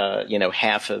about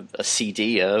half of a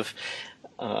CD of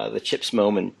the Chips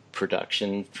Moman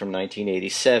production from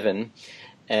 1987.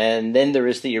 And then there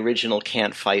is the original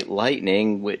Can't Fight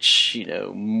Lightning, which,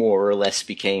 more or less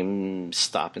became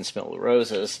Stop and Smell the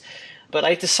Roses. But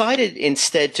I decided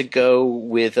instead to go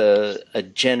with a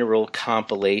general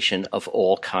compilation of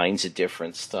all kinds of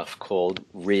different stuff called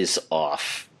Riz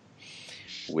Off.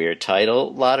 Weird title.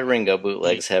 A lot of Ringo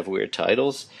bootlegs have weird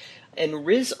titles. And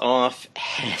Riz Off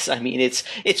has,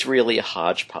 it's really a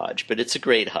hodgepodge, but it's a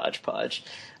great hodgepodge.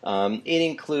 It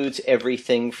includes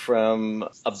everything from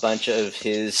a bunch of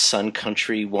his Sun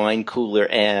Country wine cooler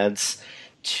ads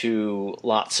to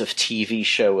lots of TV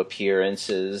show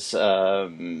appearances.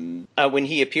 When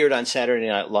he appeared on Saturday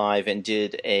Night Live and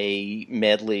did a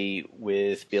medley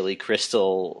with Billy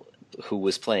Crystal, who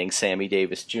was playing Sammy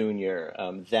Davis Jr.,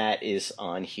 that is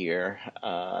on here.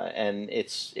 And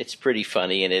it's pretty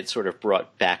funny, and it sort of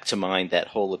brought back to mind that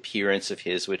whole appearance of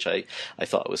his, which I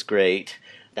thought was great.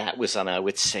 That was on, I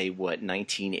would say,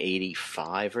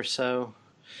 1985 or so?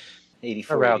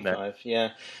 84, around 85,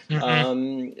 yeah.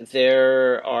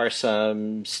 There are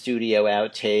some studio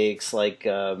outtakes, like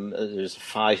there's a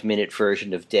 5-minute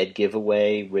version of Dead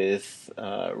Giveaway with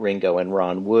Ringo and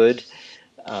Ron Wood.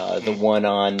 The one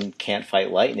on Can't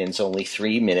Fight Lightning is only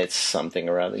 3 minutes, something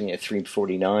around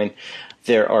 3:49.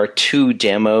 There are 2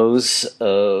 demos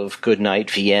of Goodnight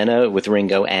Vienna with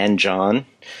Ringo and John.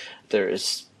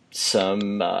 There's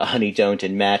some Honey Don't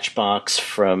and Matchbox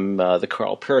from the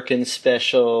Carl Perkins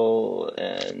special,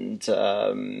 and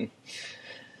Cilla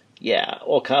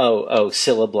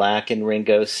Black and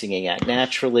Ringo singing Act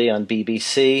Naturally on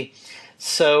BBC.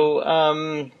 So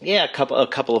a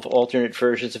couple of alternate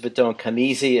versions of It Don't Come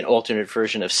Easy, an alternate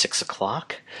version of 6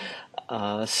 O'Clock.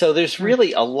 So there's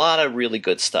really a lot of really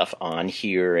good stuff on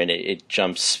here, and it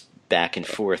jumps back and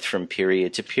forth from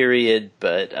period to period,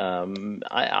 but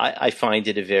I find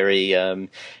it a very,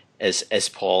 as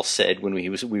Paul said when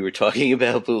we were talking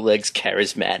about bootlegs,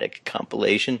 charismatic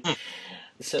compilation.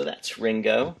 So that's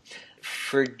Ringo.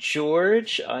 For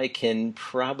George, I can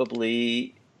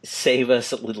probably save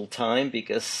us a little time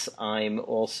because I'm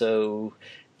also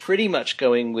pretty much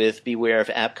going with Beware of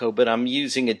APCO, but I'm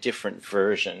using a different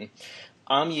version.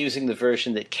 I'm using the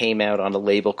version that came out on a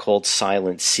label called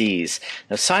Silent Seas.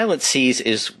 Now, Silent Seas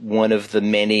is one of the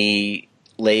many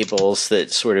labels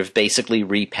that sort of basically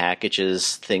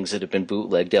repackages things that have been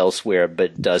bootlegged elsewhere,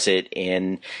 but does it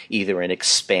in either an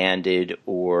expanded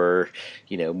or,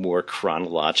 more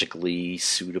chronologically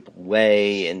suitable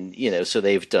way. And, so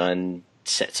they've done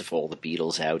sets of all the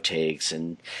Beatles outtakes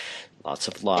and lots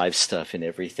of live stuff and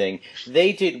everything.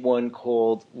 They did one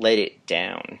called Let It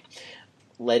Down.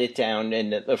 Let It Down,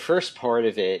 and the first part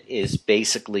of it is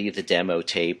basically the demo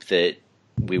tape that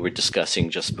we were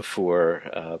discussing just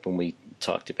before when we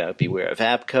talked about Beware of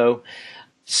APCO.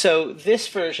 So this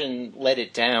version, Let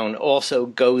It Down, also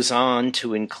goes on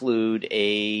to include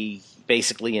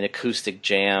basically an acoustic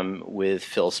jam with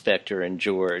Phil Spector and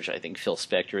George. I think Phil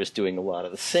Spector is doing a lot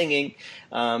of the singing,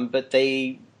 but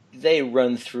they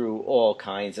run through all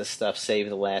kinds of stuff. Save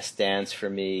the Last Dance for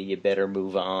Me, You Better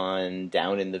Move On,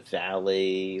 Down in the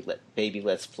Valley, Baby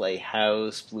Let's Play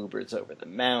House, Bluebirds Over the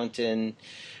Mountain,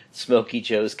 Smokey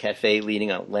Joe's Cafe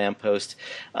Leaning on a Lamppost.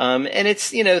 And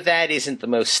it's, that isn't the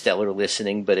most stellar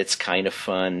listening, but it's kind of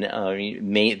fun.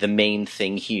 The main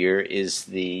thing here is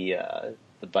the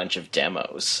bunch of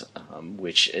demos,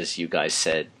 which, as you guys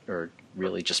said, are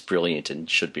really just brilliant and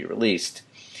should be released.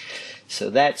 So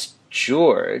that's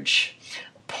George.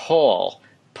 Paul,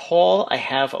 I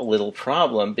have a little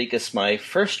problem because my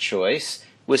first choice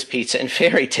was Pizza and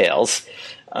Fairy Tales.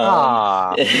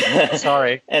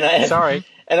 Sorry. And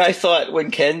And I thought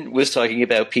when Ken was talking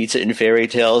about pizza and fairy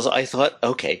tales, I thought,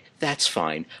 okay, that's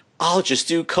fine. I'll just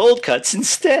do cold cuts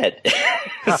instead.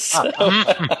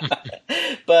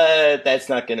 But that's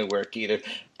not going to work either.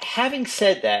 Having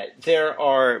said that, there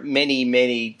are many,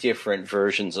 many different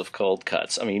versions of cold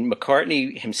cuts. I mean,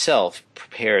 McCartney himself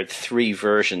prepared 3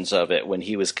 versions of it when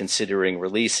he was considering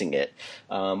releasing it.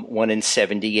 One in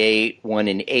 78, one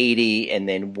in 80, and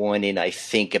then one in, I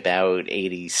think, about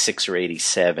 86 or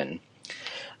 87.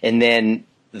 And then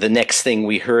the next thing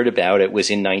we heard about it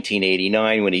was in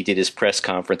 1989 when he did his press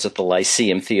conference at the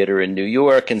Lyceum Theater in New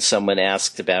York, and someone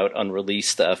asked about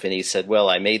unreleased stuff, and he said, well,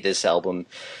 I made this album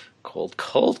called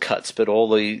Cold Cuts, but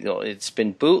it's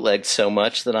been bootlegged so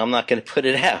much that I'm not going to put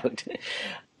it out.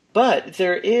 But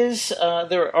there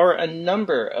are a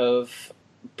number of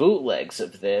bootlegs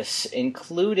of this,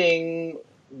 including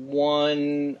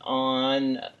one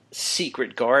on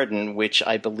Secret Garden, which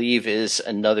I believe is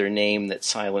another name that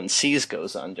Silent Seas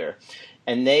goes under.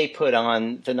 And they put on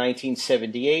the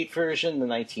 1978 version, the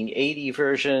 1980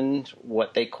 version,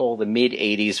 what they call the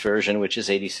mid-80s version, which is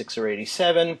 86 or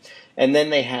 87, and then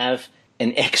they have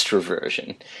an extra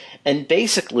version. And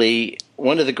basically,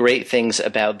 one of the great things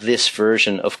about this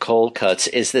version of Cold Cuts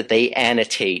is that they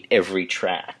annotate every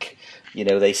track.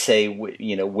 They say,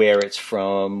 where it's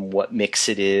from, what mix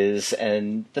it is.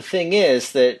 And the thing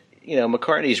is that,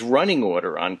 McCartney's running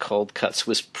order on Cold Cuts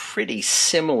was pretty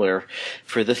similar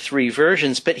for the 3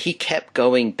 versions, but he kept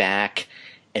going back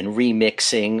and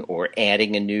remixing or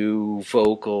adding a new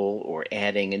vocal or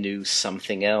adding a new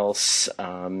something else,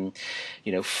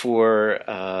 for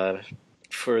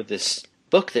this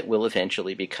book that will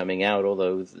eventually be coming out,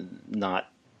 although not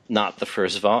the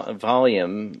first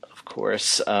volume, of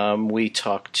course. We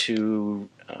talked to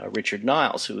Richard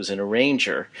Niles, who was an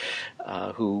arranger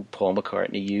who Paul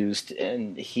McCartney used,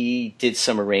 and he did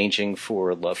some arranging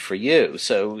for Love for You.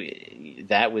 So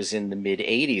that was in the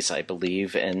mid-'80s, I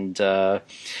believe, and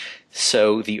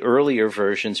so the earlier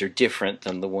versions are different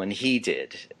than the one he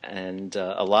did. And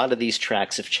a lot of these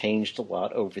tracks have changed a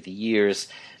lot over the years,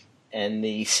 and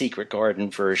the Secret Garden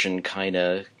version kind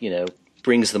of,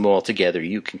 brings them all together.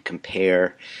 You can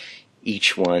compare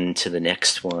each one to the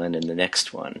next one and the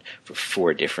next one for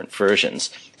 4 different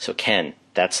versions. So, Ken,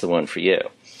 that's the one for you.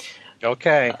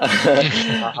 Okay.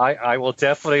 I will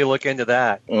definitely look into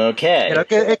that. Okay.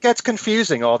 It gets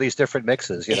confusing, all these different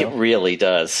mixes. It really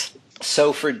does.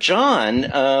 So for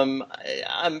John,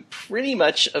 I'm pretty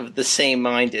much of the same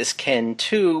mind as Ken,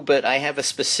 too, but I have a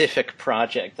specific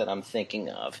project that I'm thinking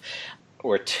of,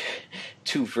 or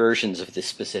 2 versions of this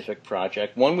specific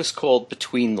project. One was called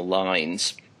Between the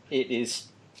Lines. It is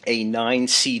a 9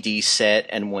 CD set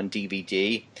and 1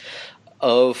 DVD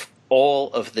of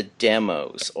all of the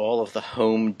demos, all of the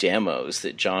home demos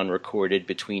that John recorded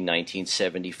between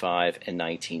 1975 and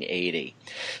 1980.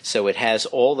 So it has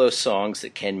all those songs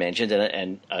that Ken mentioned,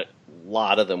 and a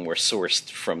lot of them were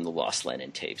sourced from the Lost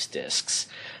Lennon Tapes discs.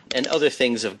 And other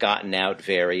things have gotten out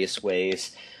various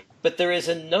ways. But there is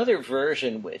another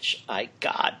version which I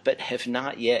got but have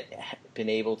not yet been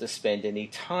able to spend any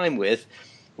time with,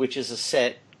 which is a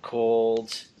set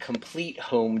called Complete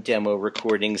Home Demo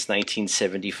Recordings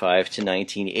 1975 to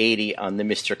 1980 on the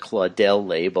Mr. Claudel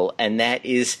label, and that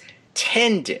is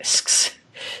 10 discs.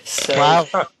 So, wow.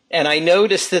 And I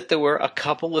noticed that there were a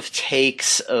couple of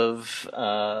takes of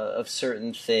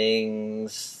certain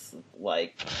things,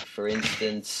 like, for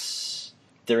instance,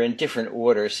 they're in different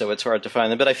orders, so it's hard to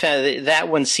find them. But I found that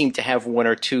one seemed to have 1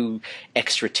 or 2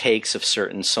 extra takes of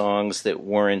certain songs that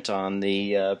weren't on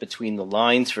the Between the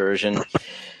Lines version.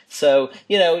 So,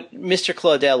 Mr.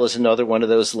 Claudel is another one of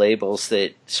those labels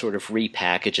that sort of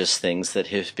repackages things that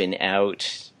have been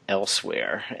out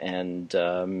elsewhere.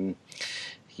 And,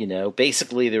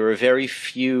 basically there are very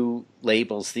few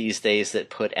labels these days that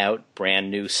put out brand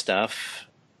new stuff.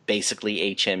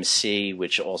 Basically HMC,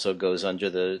 which also goes under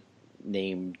the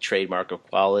name Trademark of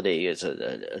Quality, is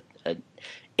an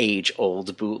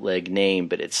age-old bootleg name,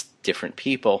 but it's different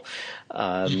people,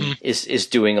 is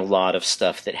doing a lot of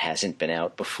stuff that hasn't been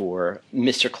out before.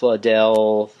 Mr.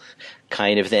 Claudel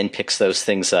kind of then picks those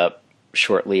things up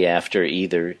shortly after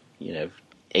either,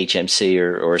 HMC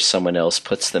or someone else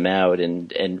puts them out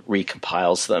and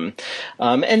recompiles them.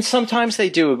 And sometimes they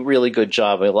do a really good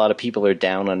job. A lot of people are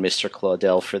down on Mr.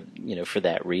 Claudel for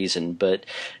that reason, but,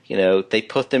 they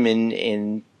put them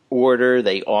in order.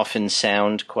 They often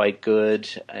sound quite good,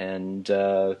 and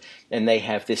they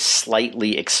have this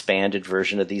slightly expanded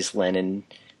version of these Lennon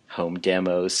home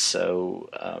demos. So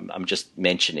I'm just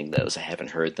mentioning those. I haven't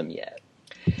heard them yet.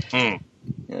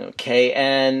 Okay,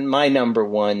 and my number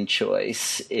 1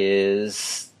 choice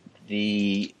is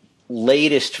the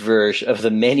latest version of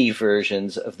the many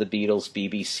versions of the Beatles'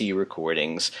 BBC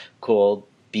recordings called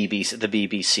the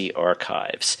BBC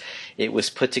Archives. It was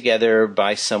put together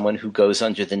by someone who goes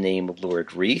under the name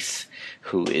Lord Reith,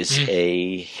 who is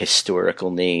a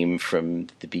historical name from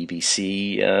the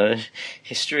BBC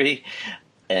history,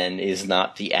 and is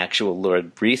not the actual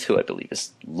Lord Reith, who I believe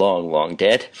is long, long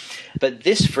dead. But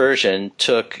this version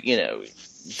took,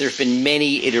 there've been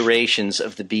many iterations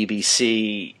of the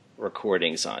BBC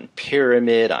recordings on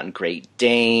Pyramid, on Great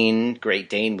Dane. Great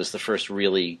Dane was the first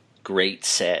really great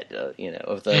set,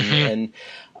 of them,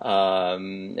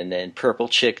 and then Purple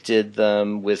Chick did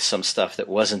them with some stuff that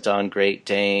wasn't on Great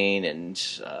Dane,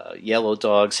 and Yellow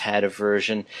Dogs had a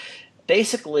version.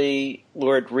 Basically,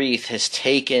 Lord Reith has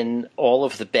taken all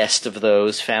of the best of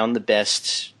those, found the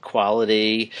best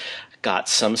quality, got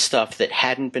some stuff that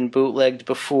hadn't been bootlegged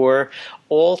before.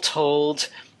 All told,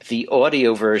 the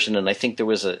audio version, and I think there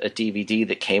was a DVD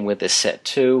that came with this set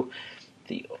too,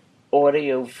 the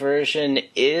audio version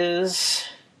is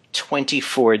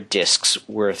 24 discs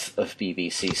worth of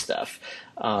BBC stuff.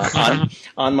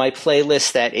 On my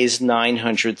playlist, that is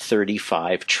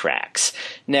 935 tracks.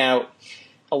 Now,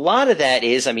 a lot of that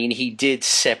is, he did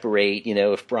separate,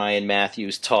 if Brian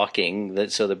Matthew's talking,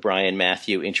 so the Brian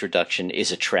Matthew introduction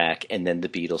is a track, and then the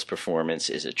Beatles performance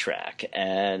is a track.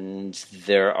 And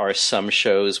there are some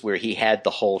shows where he had the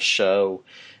whole show,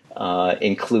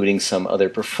 including some other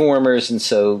performers, and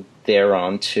so they're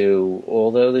on too,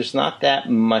 although there's not that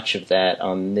much of that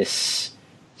on this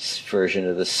version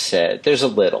of the set. There's a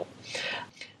little.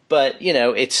 But,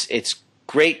 it's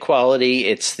great quality.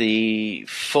 It's the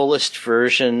fullest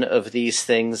version of these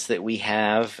things that we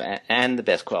have, and the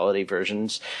best quality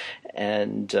versions.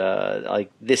 And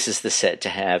this is the set to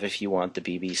have if you want the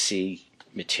BBC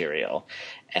material.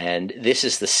 And this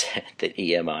is the set that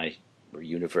EMI or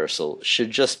Universal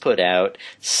should just put out.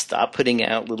 Stop putting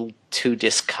out little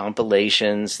 2-disc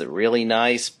compilations. They're really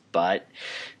nice, but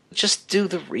just do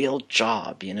the real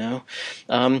job, in a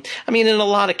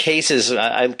lot of cases,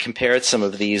 I compared some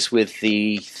of these with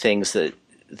the things that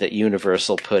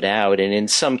Universal put out, and in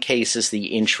some cases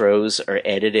the intros are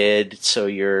edited, so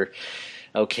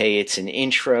it's an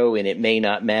intro and it may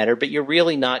not matter, but you're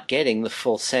really not getting the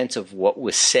full sense of what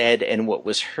was said and what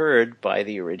was heard by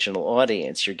the original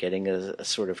audience. You're getting a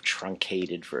sort of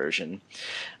truncated version.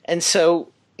 And so,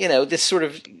 this sort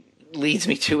of leads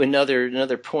me to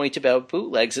another point about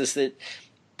bootlegs, is that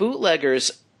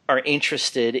bootleggers are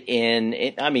interested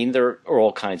in, there are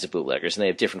all kinds of bootleggers and they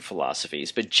have different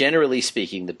philosophies, but generally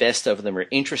speaking, the best of them are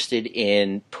interested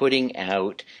in putting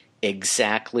out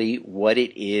exactly what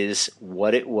it is,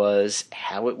 what it was,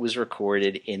 how it was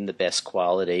recorded in the best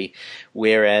quality,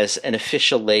 whereas an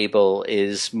official label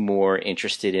is more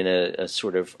interested in a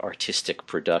sort of artistic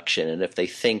production. And if they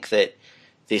think that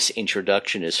this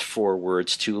introduction is 4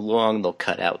 words too long, they'll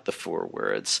cut out the 4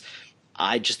 words.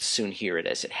 I just as soon hear it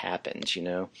as it happens,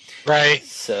 Right.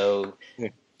 So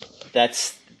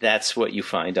that's what you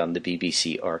find on the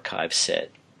BBC archive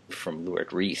set from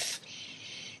Lord Reith.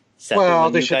 Well,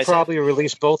 they should probably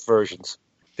release both versions,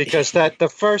 because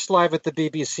the first Live at the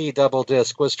BBC double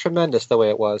disc was tremendous the way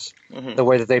it was, the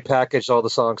way that they packaged all the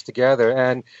songs together.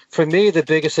 And for me, the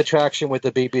biggest attraction with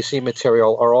the BBC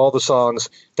material are all the songs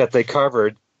that they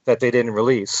covered that they didn't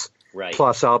release, right,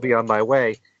 plus I'll Be on My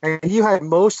Way. And you had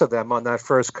most of them on that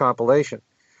first compilation.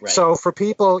 Right. So for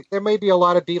people, there may be a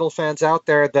lot of Beatle fans out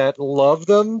there that love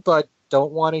them but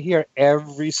don't want to hear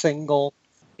every single,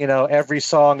 every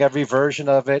song, every version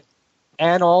of it,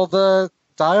 and all the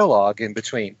dialogue in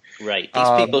between. Right. These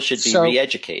people should be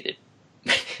re-educated.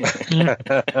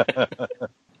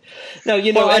 No,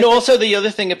 and also the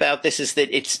other thing about this is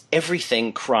that it's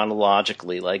everything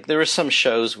chronologically. Like, there are some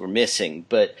shows we're missing,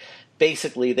 but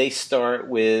basically they start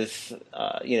with,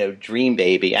 Dream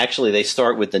Baby. Actually, they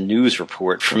start with the news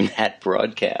report from that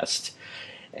broadcast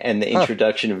and the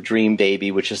introduction of Dream Baby,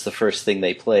 which is the first thing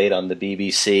they played on the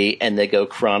BBC, and they go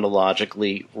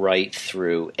chronologically right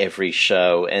through every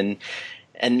show.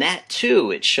 And that, too,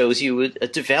 it shows you a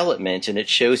development, and it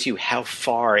shows you how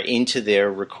far into their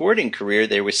recording career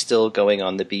they were still going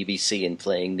on the BBC and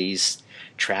playing these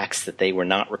tracks that they were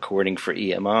not recording for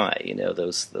EMI,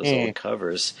 those old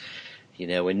covers,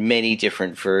 in many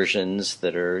different versions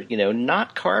that are,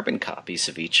 not carbon copies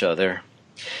of each other.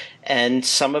 And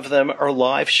some of them are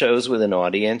live shows with an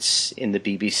audience in the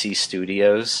BBC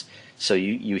studios. So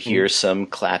you hear some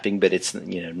clapping, but it's,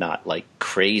 not like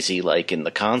crazy like in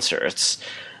the concerts.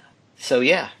 So,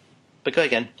 yeah. But go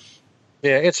again.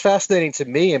 Yeah, it's fascinating to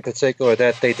me in particular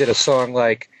that they did a song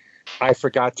like I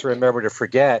Forgot to Remember to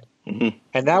Forget. And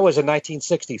that was in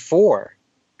 1964.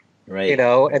 Right.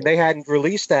 And they hadn't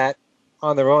released that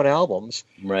on their own albums,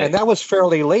 Right. and that was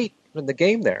fairly late in the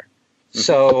game there.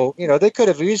 So, they could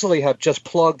have easily have just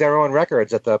plugged their own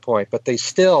records at that point, but they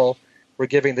still were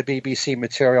giving the BBC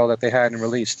material that they hadn't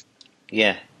released.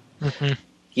 Yeah. Mm-hmm.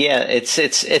 Yeah,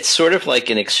 it's sort of like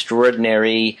an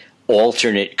extraordinary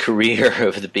alternate career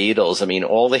of the Beatles. I mean,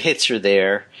 all the hits are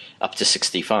there, up to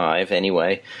 65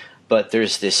 anyway, but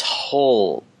there's this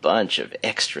whole bunch of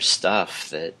extra stuff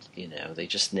that, they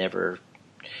just never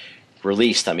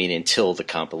released, until the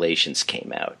compilations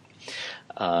came out.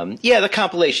 The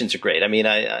compilations are great. I mean,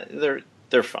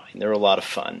 they're fine. They're a lot of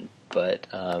fun, but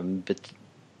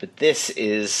this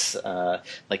is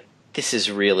this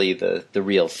is really the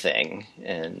real thing.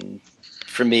 And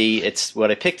for me, it's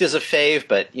what I picked as a fave.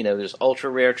 But there's ultra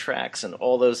rare tracks and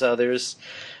all those others.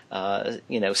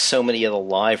 So many of the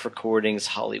live recordings,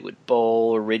 Hollywood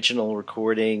Bowl original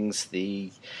recordings,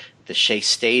 the Shea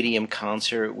Stadium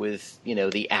concert with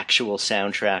the actual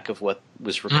soundtrack of what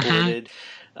was recorded.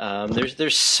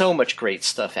 There's so much great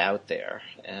stuff out there,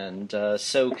 and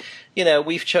so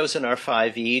we've chosen our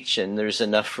 5 each, and there's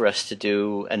enough for us to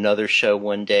do another show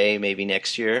one day, maybe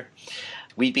next year.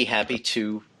 We'd be happy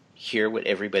to hear what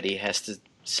everybody has to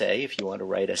say. If you want to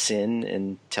write us in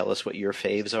and tell us what your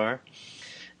faves are.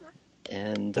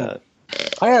 And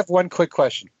I have one quick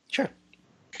question. Sure.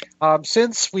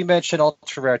 Since we mentioned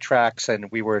ultra rare tracks,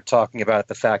 and we were talking about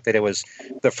the fact that it was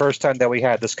the first time that we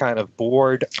had this kind of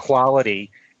board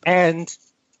quality and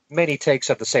many takes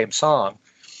of the same song,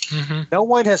 no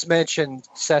one has mentioned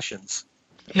sessions.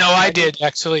 No, I did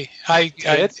actually. I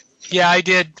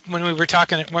did when we were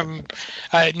talking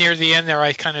near the end there.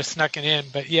 I kind of snuck it in,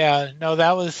 but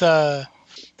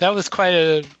that was quite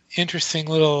a interesting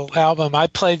little album. I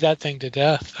played that thing to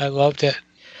death. I loved it.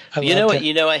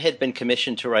 I had been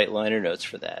commissioned to write liner notes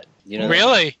for that.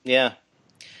 Really? Yeah.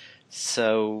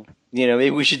 So, maybe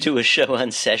we should do a show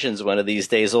on Sessions one of these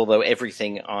days, although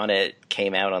everything on it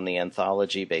came out on the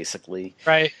anthology, basically.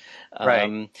 Right.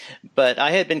 Right. But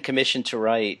I had been commissioned to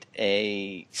write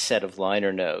a set of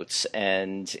liner notes,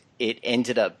 and it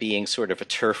ended up being sort of a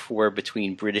turf war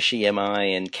between British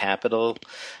EMI and Capitol,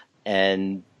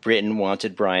 and Britain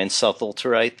wanted Brian Southall to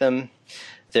write them.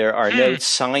 There are notes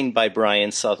signed by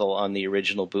Brian Southall on the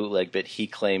original bootleg, but he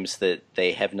claims that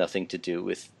they have nothing to do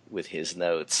with his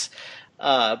notes.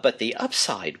 But the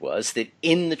upside was that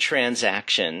in the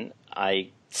transaction, I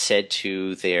said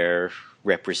to their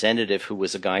representative, who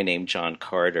was a guy named John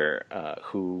Carter,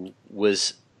 who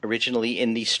was originally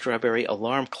in the Strawberry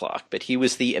Alarm Clock, but he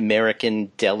was the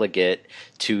American delegate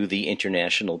to the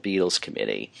International Beatles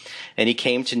Committee. And he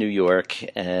came to New York,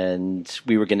 and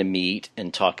we were going to meet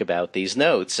and talk about these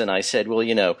notes. And I said, well,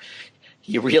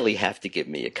 you really have to give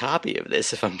me a copy of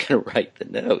this if I'm going to write the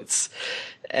notes.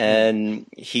 And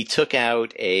he took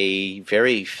out a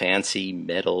very fancy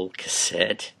metal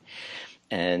cassette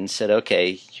and said,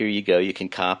 okay, here you go, you can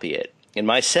copy it. And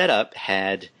my setup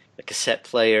had a cassette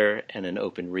player and an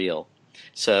open reel.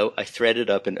 So I threaded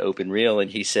up an open reel, and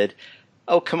he said,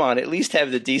 oh, come on, at least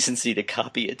have the decency to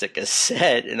copy it to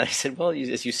cassette. And I said, well,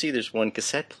 as you see, there's one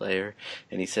cassette player.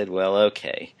 And he said, well,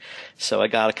 okay. So I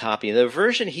got a copy. The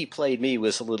version he played me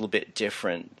was a little bit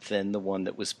different than the one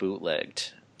that was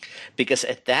bootlegged. Because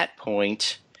at that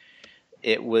point,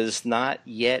 it was not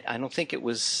yet, I'm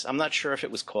not sure if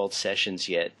it was called Sessions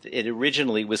yet. It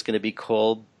originally was going to be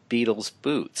called Beatles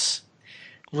Boots.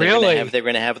 Really? They're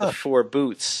going to have the 4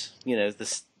 boots,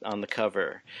 this on the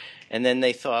cover. And then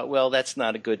they thought, well, that's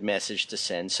not a good message to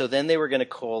send. So then they were going to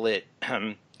call it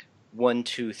 1,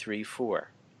 2, 3, 4.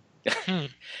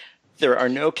 There are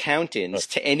no count-ins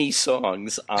to any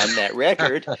songs on that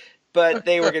record, but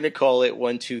they were going to call it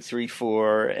 1, 2, 3,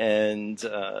 4, and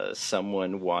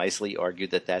someone wisely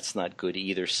argued that that's not good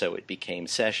either, so it became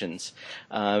Sessions.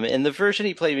 And the version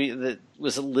he played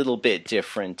was a little bit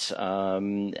different.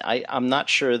 I'm not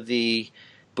sure the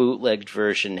bootlegged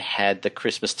version had the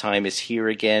Christmas Time Is Here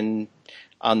Again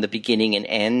on the beginning and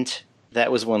end.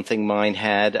 That was one thing mine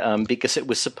had, because it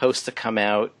was supposed to come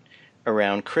out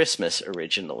around Christmas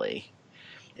originally.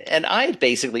 And I had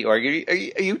basically argued, are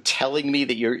you telling me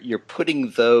that you're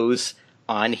putting those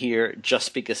on here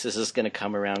just because this is going to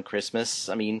come around Christmas?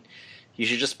 I mean, you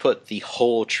should just put the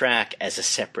whole track as a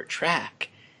separate track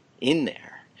in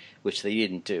there, which they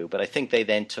didn't do. But I think they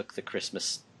then took the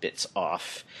Christmas bits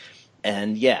off.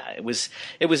 And yeah, it was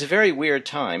a very weird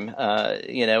time.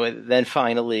 Then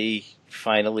finally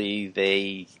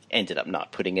they ended up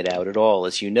not putting it out at all,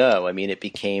 as you know. I mean, it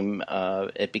became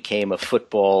a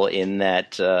football in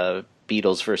that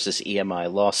Beatles versus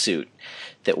EMI lawsuit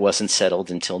that wasn't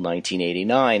settled until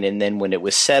 1989. And then when it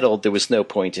was settled, there was no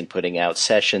point in putting out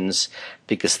Sessions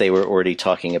because they were already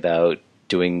talking about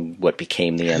doing what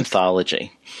became the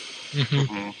anthology.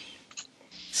 Mm-hmm.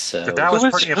 So that was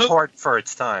pretty important for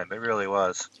its time. It really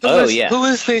was.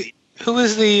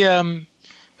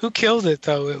 Who killed it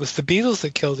though? It was the Beatles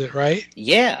that killed it, right?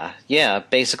 Yeah.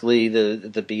 Basically,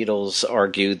 the Beatles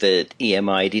argued that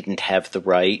EMI didn't have the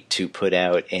right to put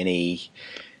out any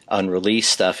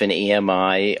unreleased stuff, and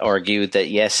EMI argued that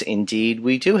yes, indeed,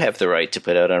 we do have the right to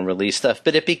put out unreleased stuff,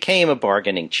 but it became a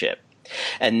bargaining chip.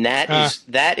 And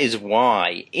that is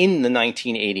why in the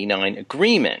 1989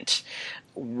 agreement,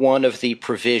 one of the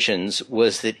provisions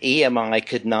was that EMI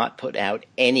could not put out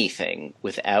anything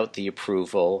without the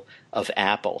approval of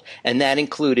Apple. And that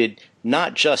included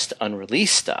not just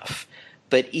unreleased stuff,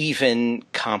 but even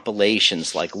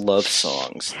compilations like love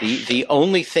songs. The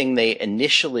only thing they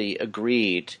initially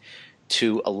agreed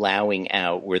to allowing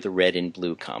out were the Red and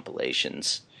Blue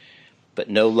compilations. But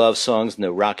no love songs,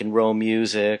 no rock and roll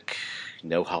music,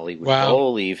 no Hollywood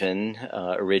Bowl even,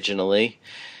 originally.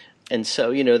 And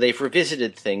so, they've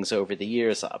revisited things over the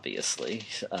years, obviously,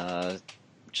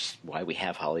 just why we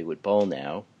have Hollywood Bowl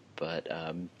now. But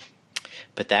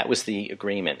that was the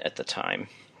agreement at the time.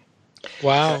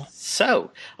 Wow.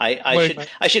 So I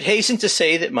should hasten to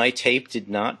say that my tape did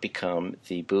not become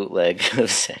the bootleg of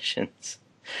Sessions.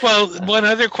 Well, one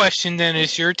other question then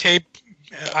is your tape.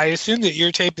 I assume that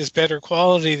your tape is better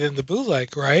quality than the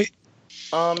bootleg, right?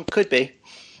 Could be.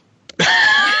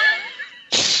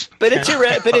 But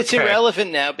it's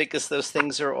irrelevant now because those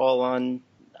things are all on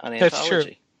anthology. That's true.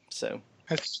 So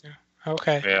that's true.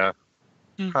 Okay. Yeah.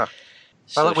 Huh.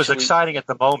 So well, it was exciting at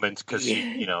the moment because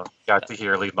got to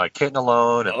hear "Leave My Kitten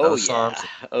Alone" and those songs.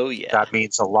 Oh yeah, that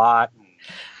means a lot.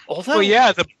 Although,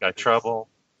 got trouble.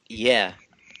 Yeah,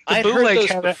 I'd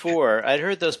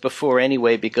heard those before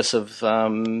anyway because of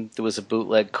there was a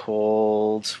bootleg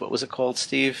called, what was it called,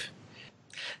 Steve?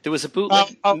 There was a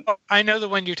bootleg. I know the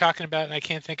one you're talking about, and I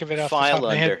can't think of it off the top of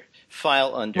my head.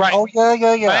 File Under. Right. Oh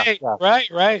yeah.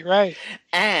 Right.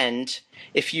 And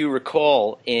if you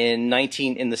recall, in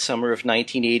the summer of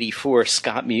 1984,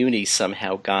 Scott Muni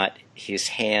somehow got his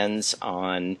hands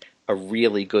on a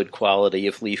really good quality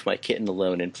of "Leave My Kitten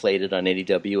Alone" and played it on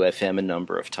WFM a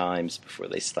number of times before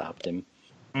they stopped him.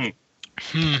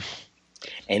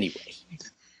 Anyway,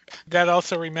 that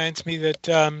also reminds me that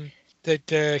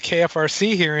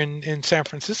KFRC here in San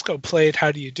Francisco played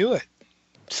 "How Do You Do It"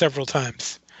 several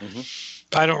times. Mm-hmm.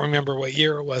 I don't remember what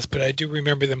year it was, but I do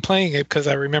remember them playing it because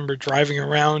I remember driving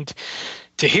around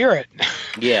to hear it.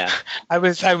 Yeah. I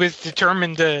was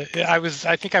determined to.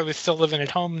 I think I was still living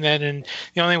at home then, and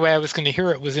the only way I was going to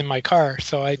hear it was in my car.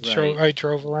 So I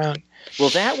drove around. Well,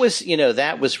 that was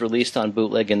released on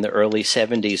bootleg in the early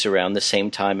 '70s, around the same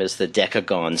time as the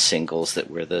Decagon singles that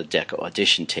were the Decca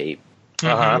audition tape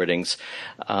recordings.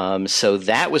 So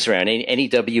that was around.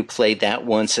 NEW played that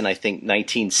once in, I think,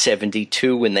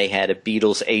 1972 when they had a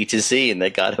Beatles A to Z and they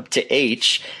got up to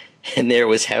H, and there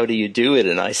was "How Do You Do It?"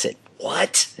 And I said,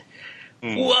 "What?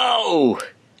 Whoa!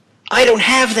 I don't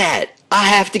have that. I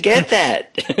have to get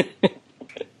that."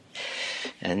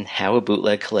 And how a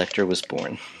bootleg collector was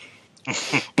born.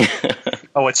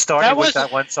 Oh, it started with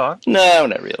that one song? No,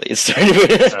 not really. It started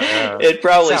with,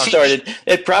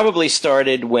 it probably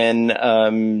started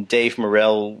when Dave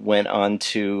Morell went on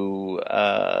to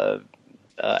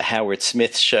Howard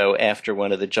Smith's show after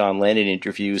one of the John Lennon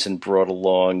interviews and brought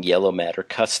along Yellow Matter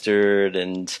Custard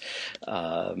and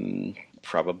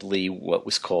probably what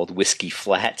was called Whiskey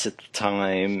Flats at the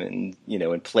time, and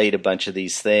and played a bunch of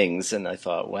these things. And I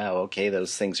thought, wow, okay,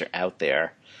 those things are out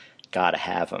there. Gotta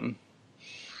have them.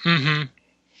 Mm-hmm.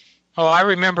 Oh, I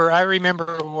remember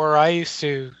where I used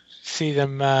to see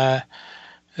them. There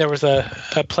was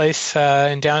a place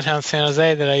in downtown San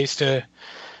Jose that I used to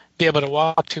be able to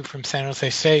walk to from San Jose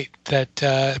State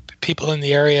that people in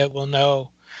the area will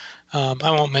know. I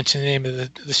won't mention the name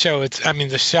of the show.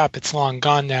 The shop. It's long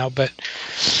gone now, but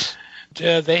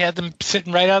they had them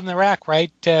sitting right out in the rack,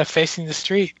 right facing the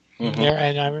street. Mm-hmm. There,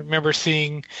 and I remember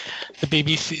seeing the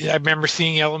BBC. I remember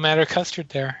seeing Yellow Matter Custard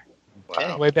there.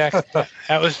 Wow. Way back.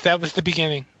 That was the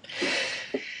beginning.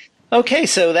 Okay,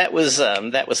 so that was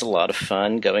a lot of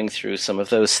fun going through some of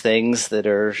those things that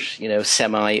are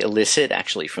semi-illicit.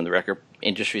 Actually, from the record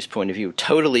industry's point of view,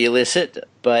 totally illicit,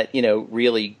 but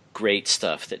really great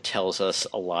stuff that tells us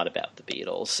a lot about the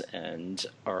Beatles and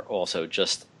are also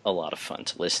just a lot of fun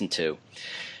to listen to.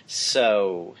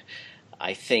 So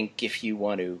I think if you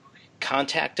want to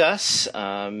contact us,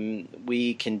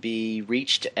 we can be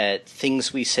reached at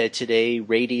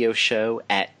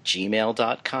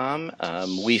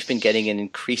thingswesaidtodayradioshow@gmail.com. We've been getting an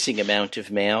increasing amount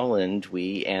of mail, and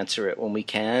we answer it when we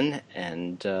can.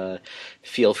 And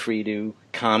feel free to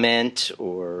comment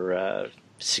or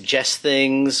suggest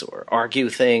things or argue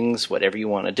things, whatever you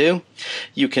want to do.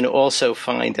 You can also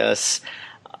find us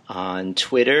on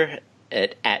Twitter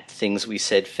at Things We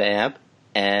Said Fab,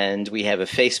 and we have a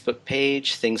Facebook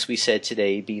page, Things We Said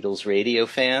Today Beatles Radio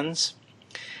Fans.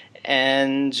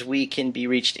 And we can be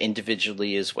reached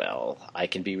individually as well. I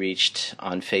can be reached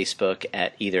on Facebook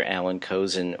at either Alan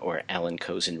Kozin or Alan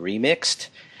Kozin Remixed.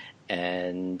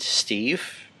 And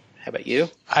Steve, how about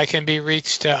you? I can be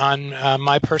reached on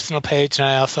my personal page, and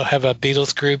I also have a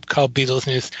Beatles group called Beatles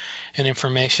News and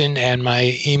Information, and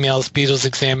my email is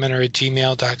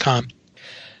BeatlesExaminer@gmail.com.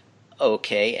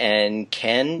 Okay, and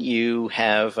Ken, you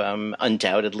have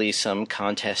undoubtedly some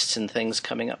contests and things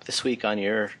coming up this week on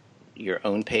your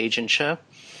own page and show?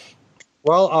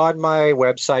 Well, on my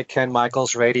website,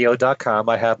 kenmichaelsradio.com,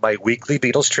 I have my weekly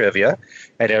Beatles trivia,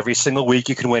 and every single week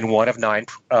you can win one of 9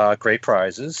 great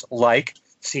prizes, like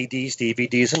CDs,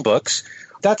 DVDs, and books.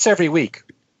 That's every week.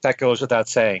 That goes without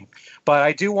saying. But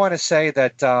I do want to say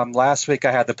that last week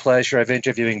I had the pleasure of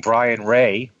interviewing Brian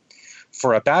Ray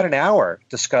for about an hour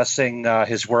discussing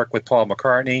his work with Paul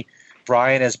McCartney.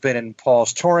 Brian has been in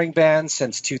Paul's touring band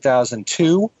since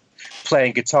 2002.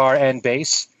 Playing guitar and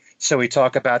bass. So we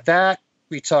talk about that.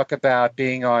 We talk about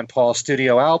being on Paul's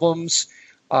studio albums.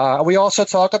 We also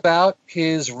talk about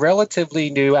his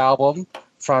relatively new album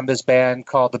from his band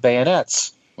called the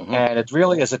Bayonets. Mm-hmm. And it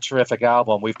really is a terrific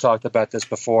album. We've talked about this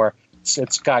before.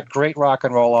 It's got great rock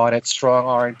and roll on it, strong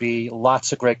R&B,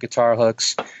 lots of great guitar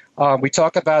hooks. We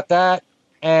talk about that.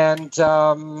 And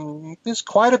there's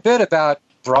quite a bit about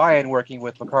Brian working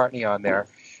with McCartney on there.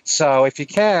 So if you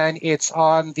can, it's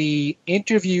on the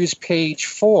interviews page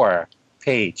 4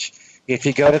 page. If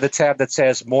you go to the tab that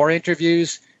says more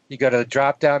interviews, you go to the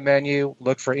drop-down menu,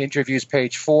 look for interviews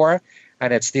page 4,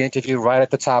 and it's the interview right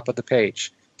at the top of the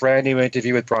page. Brand new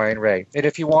interview with Brian Ray. And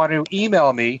if you want to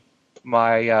email me,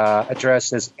 my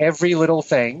address is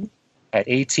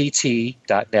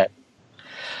everylittlething@att.net.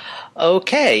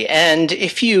 Okay, and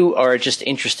if you are just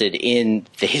interested in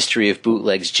the history of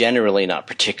bootlegs generally, not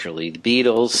particularly the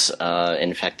Beatles,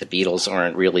 in fact the Beatles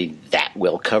aren't really that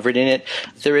well covered in it,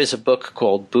 there is a book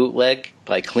called Bootleg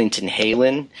by Clinton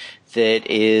Halen that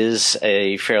is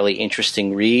a fairly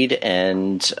interesting read,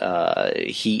 and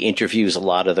he interviews a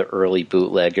lot of the early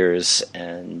bootleggers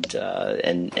and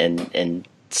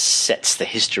sets the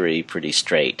history pretty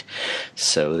straight.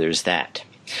 So there's that.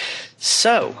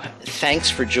 So, thanks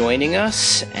for joining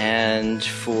us, and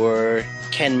for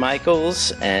Ken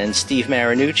Michaels and Steve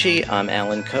Marinucci, I'm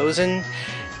Alan Kozin,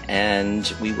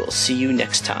 and we will see you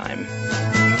next time.